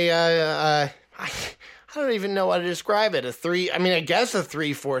of I don't even know how to describe it. I guess a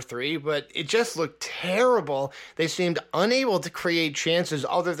 3-4-3, but it just looked terrible. They seemed unable to create chances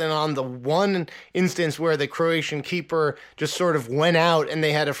other than on the one instance where the Croatian keeper just sort of went out and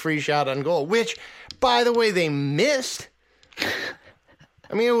they had a free shot on goal, which, by the way, they missed.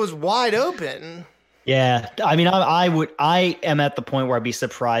 I mean, it was wide open. Yeah, I mean, I am at the point where I'd be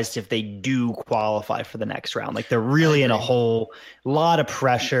surprised if they do qualify for the next round. Like, they're really in a lot of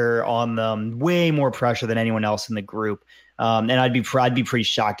pressure on them, way more pressure than anyone else in the group. And I'd be pretty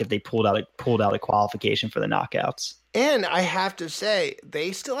shocked if they pulled out a qualification for the knockouts. And I have to say,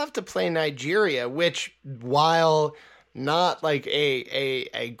 they still have to play Nigeria, which, while not like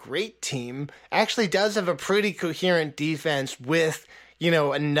a great team, actually does have a pretty coherent defense with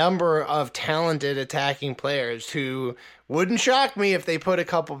a number of talented attacking players who wouldn't shock me if they put a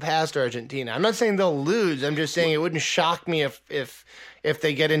couple past Argentina. I'm not saying they'll lose. I'm just saying it wouldn't shock me if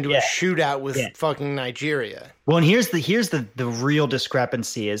they get into a shootout with fucking Nigeria. Well, and here's the real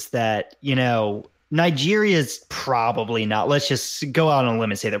discrepancy is that, Nigeria's probably not. Let's just go out on a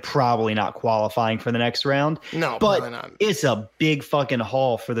limb and say they're probably not qualifying for the next round. No, but probably not. It's a big fucking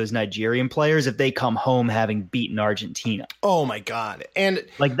haul for those Nigerian players if they come home having beaten Argentina. Oh my God. And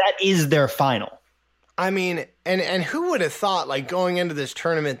that is their final. I mean, and who would have thought going into this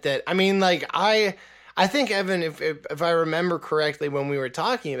tournament that, I think, Evan, if I remember correctly when we were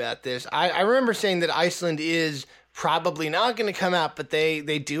talking about this, I remember saying that Iceland is probably not going to come out, but they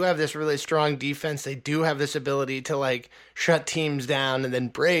do have this really strong defense. They do have this ability to shut teams down and then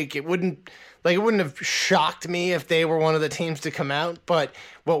break. It wouldn't have shocked me if they were one of the teams to come out. But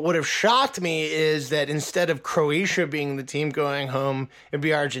what would have shocked me is that instead of Croatia being the team going home, it'd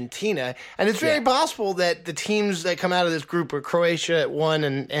be Argentina. And it's very possible that the teams that come out of this group are Croatia at 1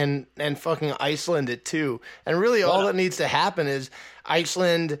 and fucking Iceland at 2. And really all that needs to happen is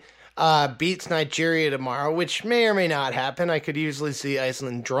Iceland beats Nigeria tomorrow, which may or may not happen. I could easily see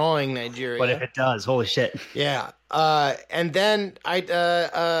Iceland drawing Nigeria. But if it does, holy shit. Yeah. And then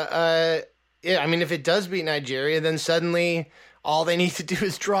if it does beat Nigeria, then suddenly all they need to do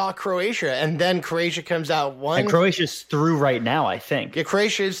is draw Croatia, and then Croatia comes out 1. And Croatia's through right now, I think. Yeah,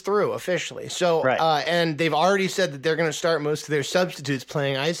 Croatia is through officially. So, and they've already said that they're going to start most of their substitutes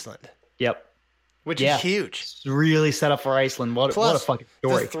playing Iceland. Yep. Which is huge. It's really set up for Iceland. What a fucking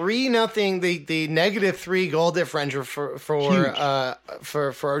story. The 3-0, the -3 goal differential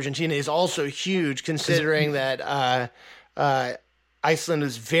for Argentina is also huge, considering that Iceland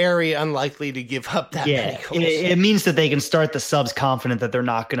is very unlikely to give up that many goals. It means that they can start the subs confident that they're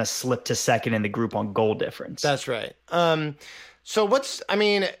not going to slip to second in the group on goal difference. That's right. So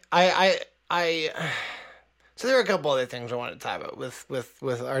there are a couple other things I want to talk about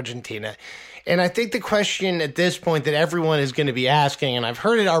with Argentina. And I think the question at this point that everyone is going to be asking, and I've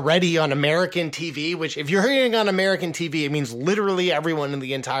heard it already on American TV, which if you're hearing on American TV, it means literally everyone in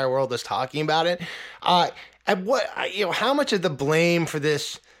the entire world is talking about it. How much of the blame for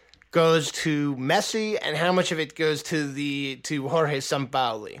this goes to Messi and how much of it goes to Jorge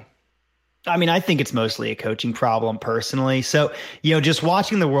Sampaoli? I mean, I think it's mostly a coaching problem personally. So, just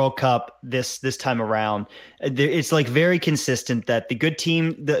watching the World Cup this time around, it's very consistent that the good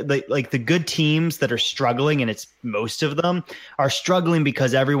team, the good teams that are struggling, and it's most of them are struggling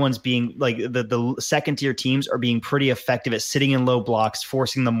because everyone's being the second tier teams are being pretty effective at sitting in low blocks,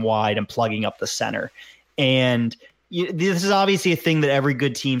 forcing them wide and plugging up the center. And this is obviously a thing that every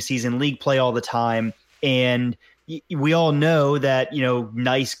good team sees in league play all the time. And we all know that,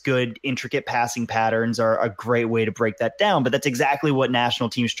 nice, good, intricate passing patterns are a great way to break that down. But that's exactly what national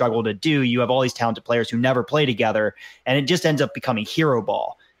teams struggle to do. You have all these talented players who never play together, and it just ends up becoming hero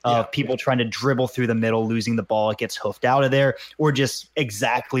ball of people trying to dribble through the middle, losing the ball. It gets hoofed out of there, or just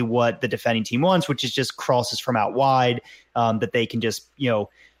exactly what the defending team wants, which is just crosses from out wide that they can just,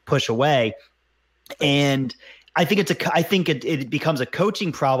 push away. And I think it becomes a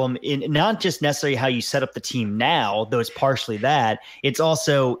coaching problem in not just necessarily how you set up the team now, though it's partially that. It's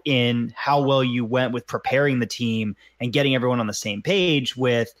also in how well you went with preparing the team and getting everyone on the same page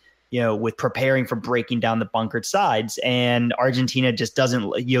with preparing for breaking down the bunkered sides. And Argentina just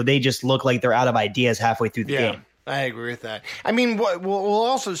doesn't, they just look like they're out of ideas halfway through the game. I agree with that. I mean, we'll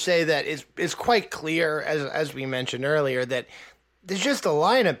also say that it's quite clear, as we mentioned earlier, that there's just a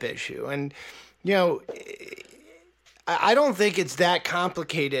lineup issue. And, I don't think it's that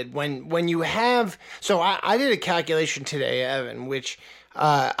complicated when you have. So I did a calculation today, Evan, which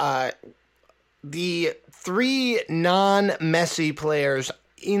the 3 non-Messi players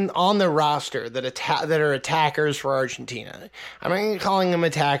on the roster that are attackers for Argentina. I'm not calling them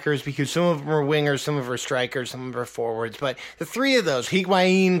attackers because some of them are wingers, some of them are strikers, some of them are forwards. But the 3 of those,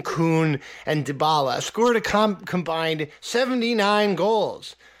 Higuain, Kun, and Dybala, scored a combined 79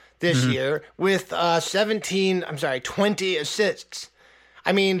 goals this year with 20 assists.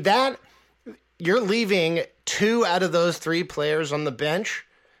 I mean, that you're leaving 2 out of those 3 players on the bench.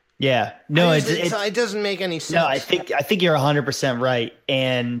 Yeah, no, it doesn't make any sense. No, I think you're 100% right.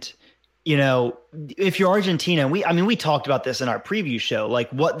 And if you're Argentina, we talked about this in our preview show.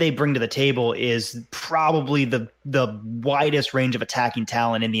 What they bring to the table is probably the widest range of attacking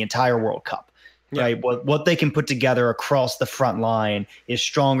talent in the entire World Cup. Yeah. Right, what they can put together across the front line is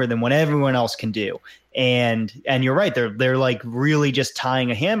stronger than what everyone else can do. And you're right, they're really just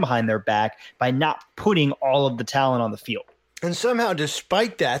tying a hand behind their back by not putting all of the talent on the field. And somehow,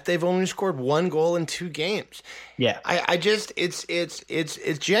 despite that, they've only scored 1 goal in 2 games. Yeah, I just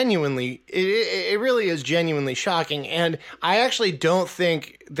it's genuinely it really is genuinely shocking, and I actually don't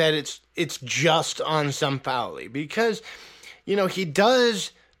think that it's just on Sampaoli because, he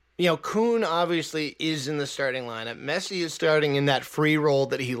does. Kuhn obviously is in the starting lineup. Messi is starting in that free role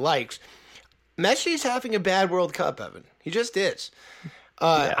that he likes. Messi's having a bad World Cup, Evan. He just is.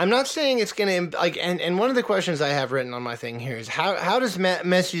 I'm not saying it's going to and one of the questions I have written on my thing here is how does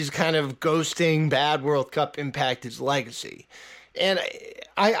Messi's kind of ghosting bad World Cup impact his legacy? And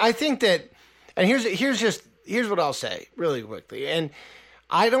I think that, and here's what I'll say really quickly. And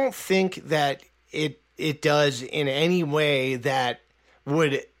I don't think that it does in any way that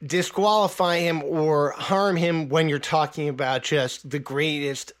would disqualify him or harm him when you're talking about just the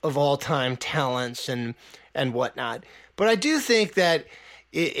greatest of all time talents and whatnot. But I do think that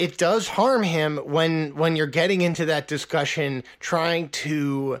it does harm him when you're getting into that discussion, trying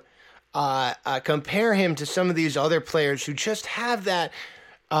to compare him to some of these other players who just have that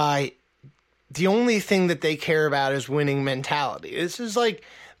the only thing that they care about is winning mentality. This is like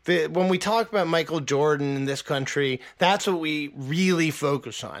when we talk about Michael Jordan in this country, that's what we really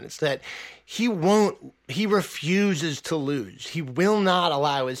focus on. It's that he refuses to lose. He will not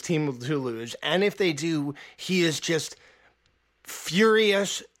allow his team to lose. And if they do, he is just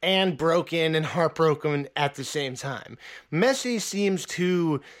furious and broken and heartbroken at the same time. Messi seems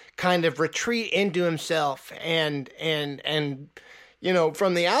to kind of retreat into himself and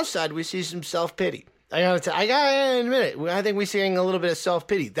from the outside we see some self-pity. I gotta admit it. I think we're seeing a little bit of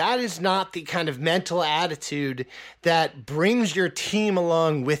self-pity. That is not the kind of mental attitude that brings your team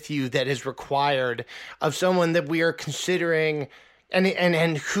along with you that is required of someone that we are considering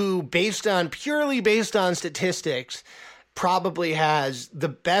and who purely based on statistics probably has the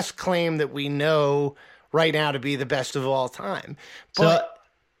best claim that we know right now to be the best of all time. But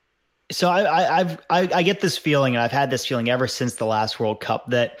So I get this feeling, and I've had this feeling ever since the last World Cup,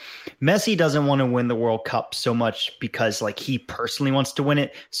 that Messi doesn't want to win the World Cup so much because he personally wants to win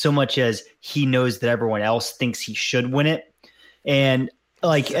it, so much as he knows that everyone else thinks he should win it. And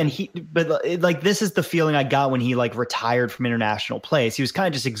this is the feeling I got when he retired from international plays. He was kind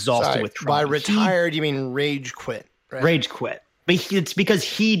of just exhausted with trying. By retired, you mean rage quit, right? Rage quit. But it's because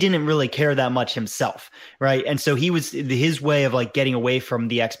he didn't really care that much himself, right? And so his way of getting away from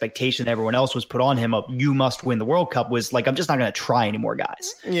the expectation everyone else was put on him of you must win the World Cup was I'm just not going to try anymore,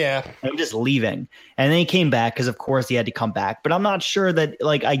 guys. Yeah. I'm just leaving. And then he came back because of course he had to come back. But I'm not sure that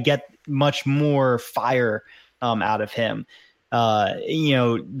I get much more fire out of him, than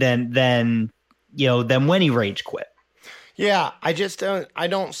when he rage quit. Yeah, I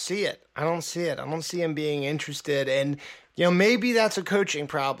don't see it. I don't see him being interested. And maybe that's a coaching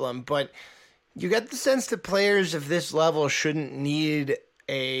problem, but you get the sense that players of this level shouldn't need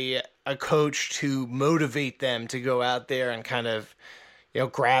a coach to motivate them to go out there and kind of,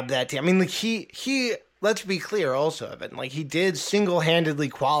 grab that team. I mean, he let's be clear also of it. He did single-handedly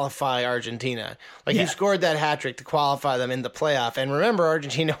qualify Argentina. He scored that hat trick to qualify them in the playoff. And remember,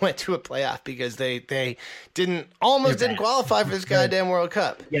 Argentina went to a playoff because they didn't qualify for this goddamn World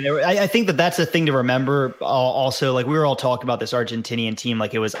Cup. Yeah, I think that's a thing to remember. Also, we were all talking about this Argentinian team,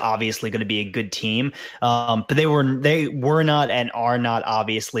 it was obviously going to be a good team, but they were not and are not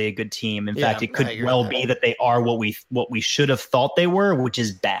obviously a good team. In fact, it could well be that they are what we should have thought they were, which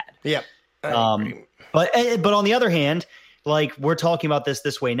is bad. Yeah. But on the other hand, we're talking about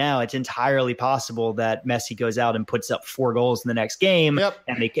this way now, it's entirely possible that Messi goes out and puts up 4 goals in the next game,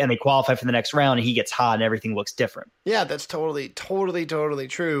 and they qualify for the next round, and he gets hot, and everything looks different. Yeah, that's totally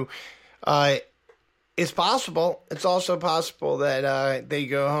true. It's possible. It's also possible that they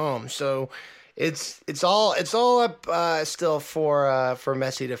go home. So it's all up still for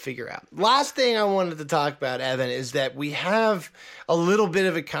Messi to figure out. Last thing I wanted to talk about, Evan, is that we have a little bit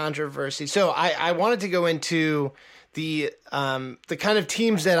of a controversy. So I wanted to go into the kind of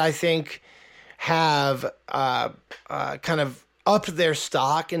teams that I think have kind of upped their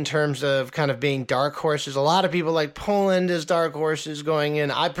stock in terms of kind of being dark horses. A lot of people like Poland as dark horses going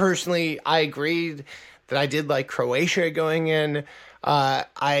in. I agreed that I did like Croatia going in.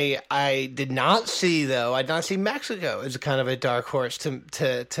 I did not see Mexico as a kind of a dark horse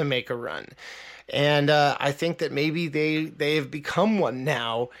to make a run. And I think that maybe they have become one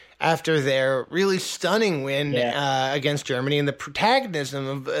now after their really stunning win against Germany and the protagonism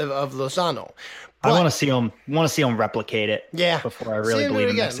of Lozano. But I want to see them replicate it. Yeah, before I really believe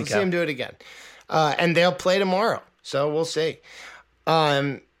in Mexico. Let's see them do it again. And they'll play tomorrow, so we'll see.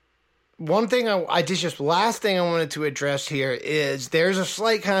 one thing last thing I wanted to address here is there's a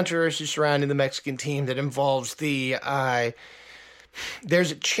slight controversy surrounding the Mexican team that involves there's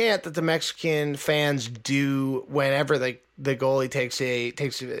a chant that the Mexican fans do whenever the goalie takes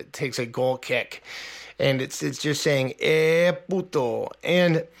a goal kick, and it's just saying puto,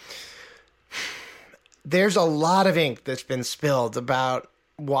 and there's a lot of ink that's been spilled about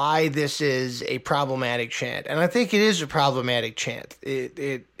why this is a problematic chant, and I think it is a problematic chant.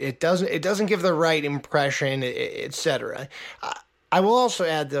 It doesn't give the right impression, etc. I will also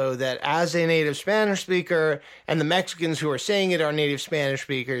add, though, that as a native Spanish speaker, and the Mexicans who are saying it are native Spanish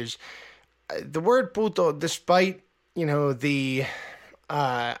speakers, the word puto, despite I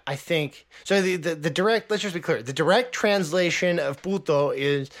think so. The direct, let's just be clear. The direct translation of puto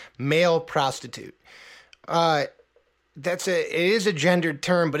is male prostitute. It is a gendered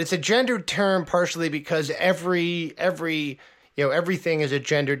term, but it's a gendered term partially because everything is a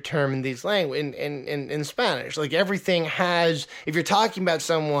gendered term in these in Spanish. Like everything has, if you're talking about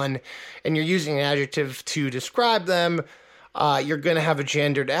someone and you're using an adjective to describe them, you're going to have a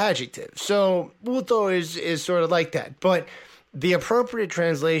gendered adjective. So puto is sort of like that. But the appropriate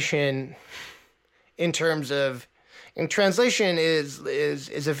translation in translation is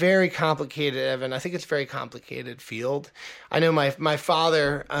a very complicated, Evan. I think it's a very complicated field. I know my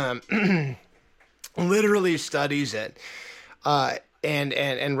father literally studies it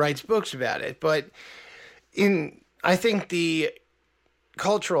and writes books about it. But I think the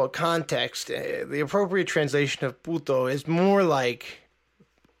cultural context, the appropriate translation of puto is more like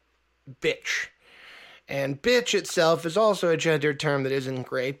bitch. And bitch itself is also a gendered term that isn't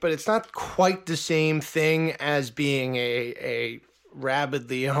great, but it's not quite the same thing as being a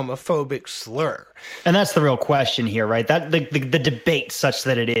rabidly homophobic slur. And that's the real question here, right? That the debate such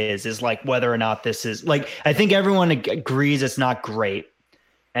that it is like whether or not this is like, I think everyone agrees it's not great.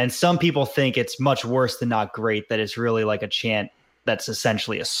 And some people think it's much worse than not great, that it's really like a chant that's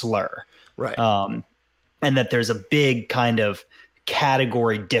essentially a slur. Right. And that there's a big kind of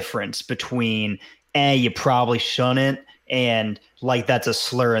category difference between you probably shouldn't, and like that's a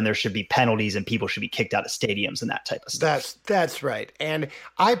slur and there should be penalties and people should be kicked out of stadiums and that type of stuff. That's right. And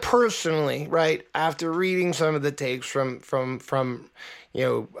I personally, right, after reading some of the takes from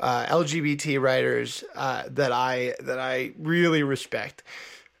LGBT writers that I really respect,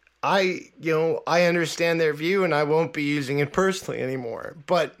 I understand their view and I won't be using it personally anymore.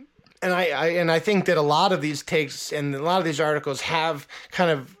 But I think that a lot of these takes and a lot of these articles have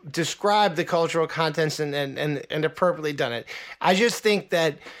kind of described the cultural contents and appropriately done it. I just think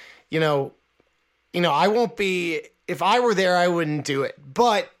that, I won't be, if I were there, I wouldn't do it.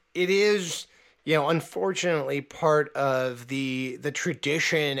 But it is, unfortunately part of the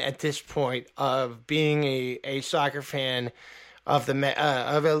tradition at this point of being a soccer fan of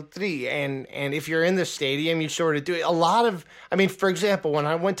El Tri, and if you're in the stadium, you sort of do it. For example, when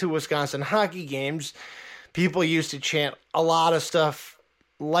I went to Wisconsin hockey games, people used to chant a lot of stuff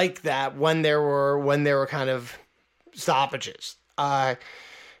like that when there were kind of stoppages.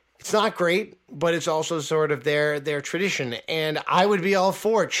 It's not great, but it's also sort of their tradition, and I would be all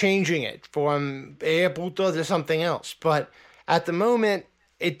for changing it from puto to something else. But at the moment,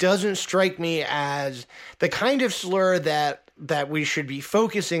 it doesn't strike me as the kind of slur that we should be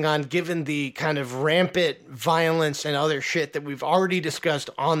focusing on, given the kind of rampant violence and other shit that we've already discussed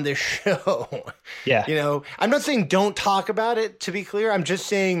on this show. Yeah. I'm not saying don't talk about it, to be clear. I'm just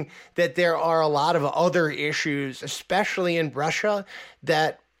saying that there are a lot of other issues, especially in Russia,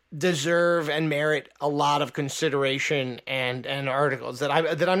 that deserve and merit a lot of consideration and articles that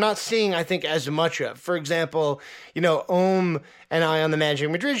I'm not seeing, I think, as much of. For example, Ohm and I on the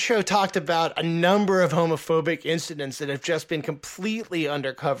Managing Madrid show talked about a number of homophobic incidents that have just been completely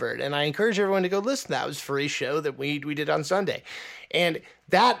undercovered, and I encourage everyone to go listen to that. It was a free show that we did on Sunday, and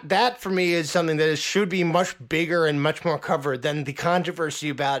that for me is something that should be much bigger and much more covered than the controversy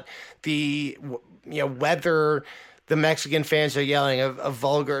about the whether the Mexican fans are yelling a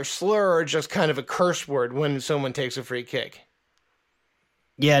vulgar slur or just kind of a curse word when someone takes a free kick.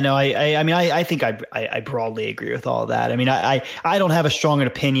 Yeah, no, I think I broadly agree with all of that. I don't have a strong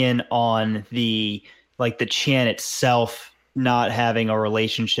opinion on the chant itself not having a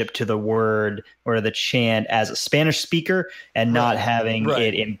relationship to the word or the chant as a Spanish speaker, and not having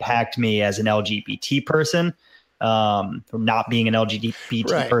it impact me as an LGBT person, or not being an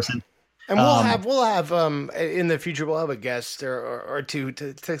LGBT person. And we'll have in the future we'll have a guest or two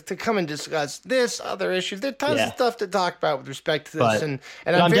to come and discuss this other issues. There's tons of stuff to talk about with respect to this, and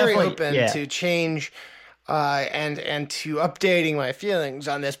I'm very open to change and to updating my feelings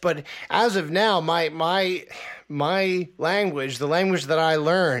on this. But as of now, my language, the language that I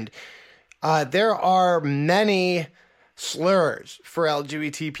learned, there are many slurs for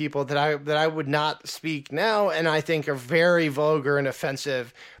LGBT people that I would not speak now, and I think are very vulgar and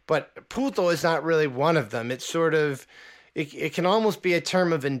offensive. But puto is not really one of them. It's sort of, it can almost be a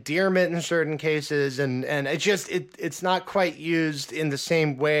term of endearment in certain cases, and it's not quite used in the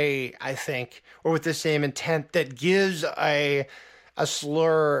same way, I think, or with the same intent that gives a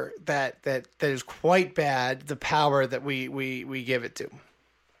slur that is quite bad the power that we give it to.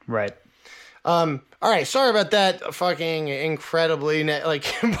 Right. All right, sorry about that fucking incredibly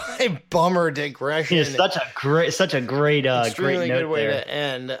bummer digression. It's such a great extremely great good way there. to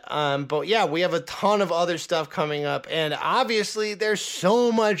end. But yeah, we have a ton of other stuff coming up, and obviously there's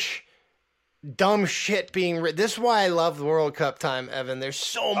so much dumb shit being written. This is why I love the World Cup time, Evan. There's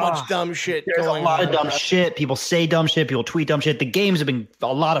so much dumb shit There's going on. a lot of dumb shit. People say dumb shit. People tweet dumb shit. The games have been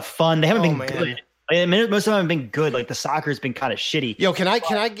a lot of fun. They haven't been good. I mean, most of them have been good. Like the soccer's been kind of shitty. Yo, can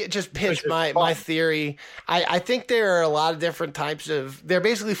I just pitch my theory? I think there are a lot of different types of. There are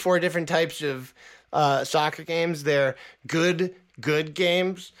basically 4 different types of soccer games. They're good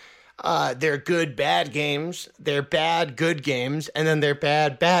games. They're good bad games. They're bad good games, and then they're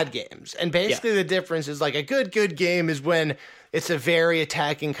bad games. And basically, the difference is like a good game is when it's a very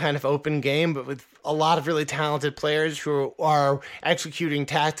attacking kind of open game, but with a lot of really talented players who are executing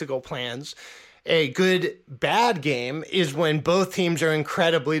tactical plans. A good bad game is when both teams are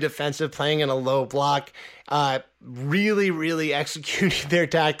incredibly defensive, playing in a low block, really executing their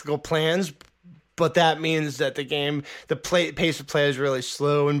tactical plans. But that means that the pace of play is really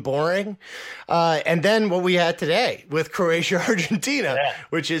slow and boring. And then what we had today with Croatia, Argentina,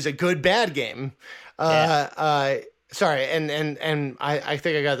 which is a good bad game. Sorry, and I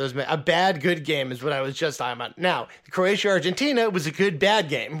think I got those. A bad good game is what I was just talking about. Now, Croatia Argentina was a good bad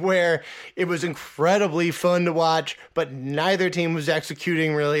game where it was incredibly fun to watch, but neither team was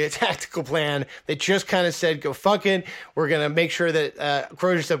executing really a tactical plan. They just kind of said, "Go fuck it. We're gonna make sure that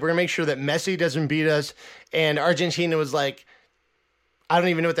Croatia said we're gonna make sure that Messi doesn't beat us," and Argentina was like, "I don't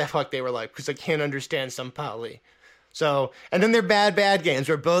even know what the fuck they were like because I can't understand São Paulo." So, and then they're bad games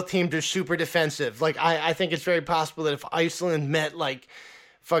where both teams are super defensive. Like, I think it's very possible that if Iceland met, like,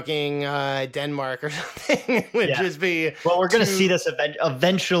 fucking Denmark or something, it would just be... Well, we're going to see this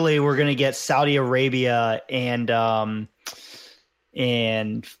eventually. We're going to get Saudi Arabia and whoever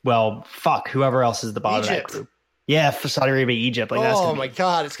else is the bottom Egypt. of that group. Yeah, for Saudi Arabia, Egypt. Like, oh, my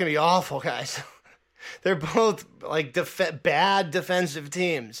God. It's going to be awful, guys. They're both, like, bad defensive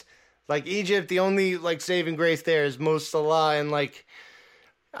teams. Like Egypt, the only like saving grace there is Mo Salah, and like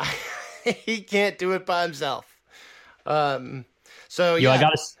he can't do it by himself. So yeah,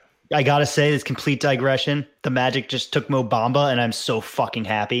 I gotta say this complete digression. The Magic just took Mo Bamba, and I'm so fucking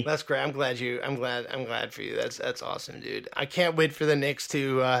happy. That's great. I'm glad for you. That's awesome, dude. I can't wait for the Knicks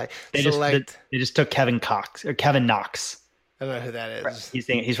to select. They just took Kevin Knox. I don't know who that is.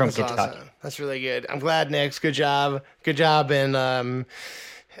 He's from Kentucky. Awesome. That's really good. I'm glad, Knicks. Good job, and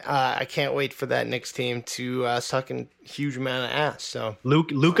I can't wait for that Knicks team to suck a huge amount of ass. So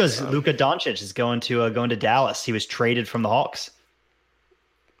Luka Doncic is going to Dallas. He was traded from the Hawks.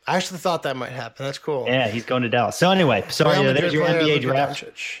 I actually thought that might happen. That's cool. Yeah, he's going to Dallas. So anyway, sorry, there's your NBA draft.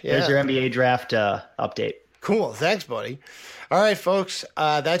 Yeah. There's your NBA draft update. Cool. Thanks, buddy. All right, folks.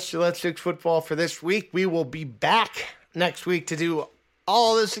 That's your Let's Fix Football for this week. We will be back next week to do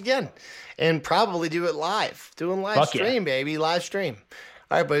all this again and probably do it live. Doing live stream, baby. Live stream.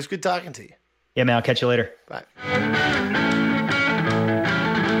 All right, boys. Good talking to you. Yeah, man. I'll catch you later. Bye.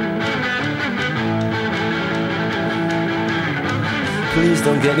 Please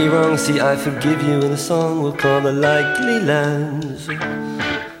don't get me wrong, see I forgive you in a song we'll call The Likely Lands.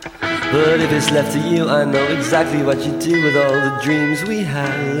 But if it's left to you, I know exactly what you do with all the dreams we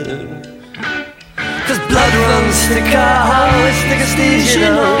had. Cause blood runs thicker, it's thicker steez, you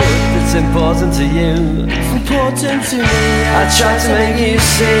know. It's important to you. It's important to me. I tried to make you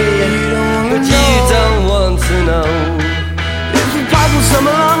see, but you don't want to know. If the Bible come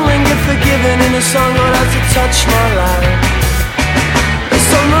along and get forgiven in a song, I'll have to touch my life.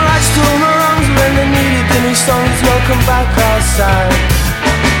 It's all my rights to all my wrongs when they needed the new songs, welcome back outside.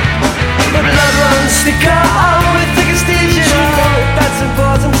 But blood runs thicker, it's thicker steez, you know. That's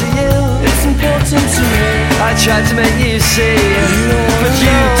important to you. It's important to me. I tried to make you see, but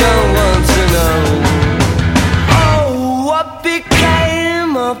you don't want to know. Oh, what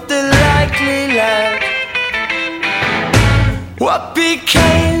became of the likely land? What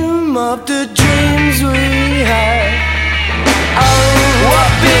became of the dreams we had? Oh,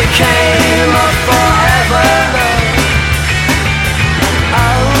 what became of forever love?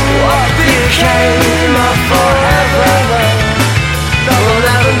 Oh, what became of forever love? No one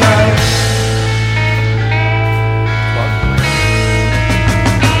ever knows.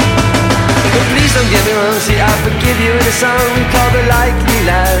 forgive you in a song we call The Likely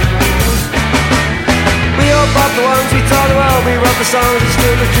Lad. We all bought the ones we told the world, we wrote the songs and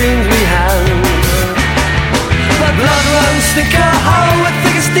still the dreams we had. But blood runs thick a hole with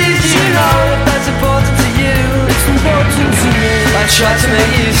thicker steeds, you know if that's important to you. It's important to me. I try to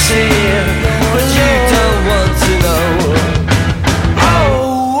make you see, but you don't want to know.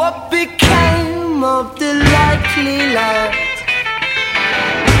 Oh, what became of the likely lad?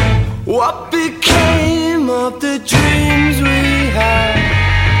 What became of the dreams we had?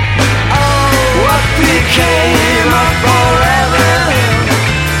 Oh, what became of forever?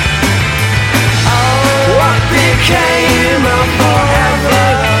 Oh, what became of forever?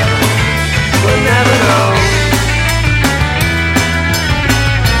 We'll never know.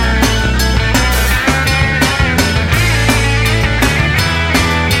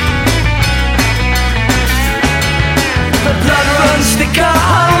 The blood runs thicker,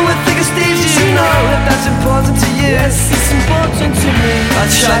 home with thicker steeds, you know if that's important to you. Yes, it's important to me. I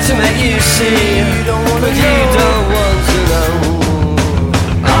try to make you see, but you don't want to know.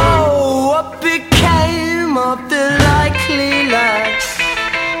 Oh, what became of the likely lad?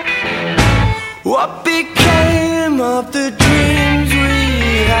 What became of the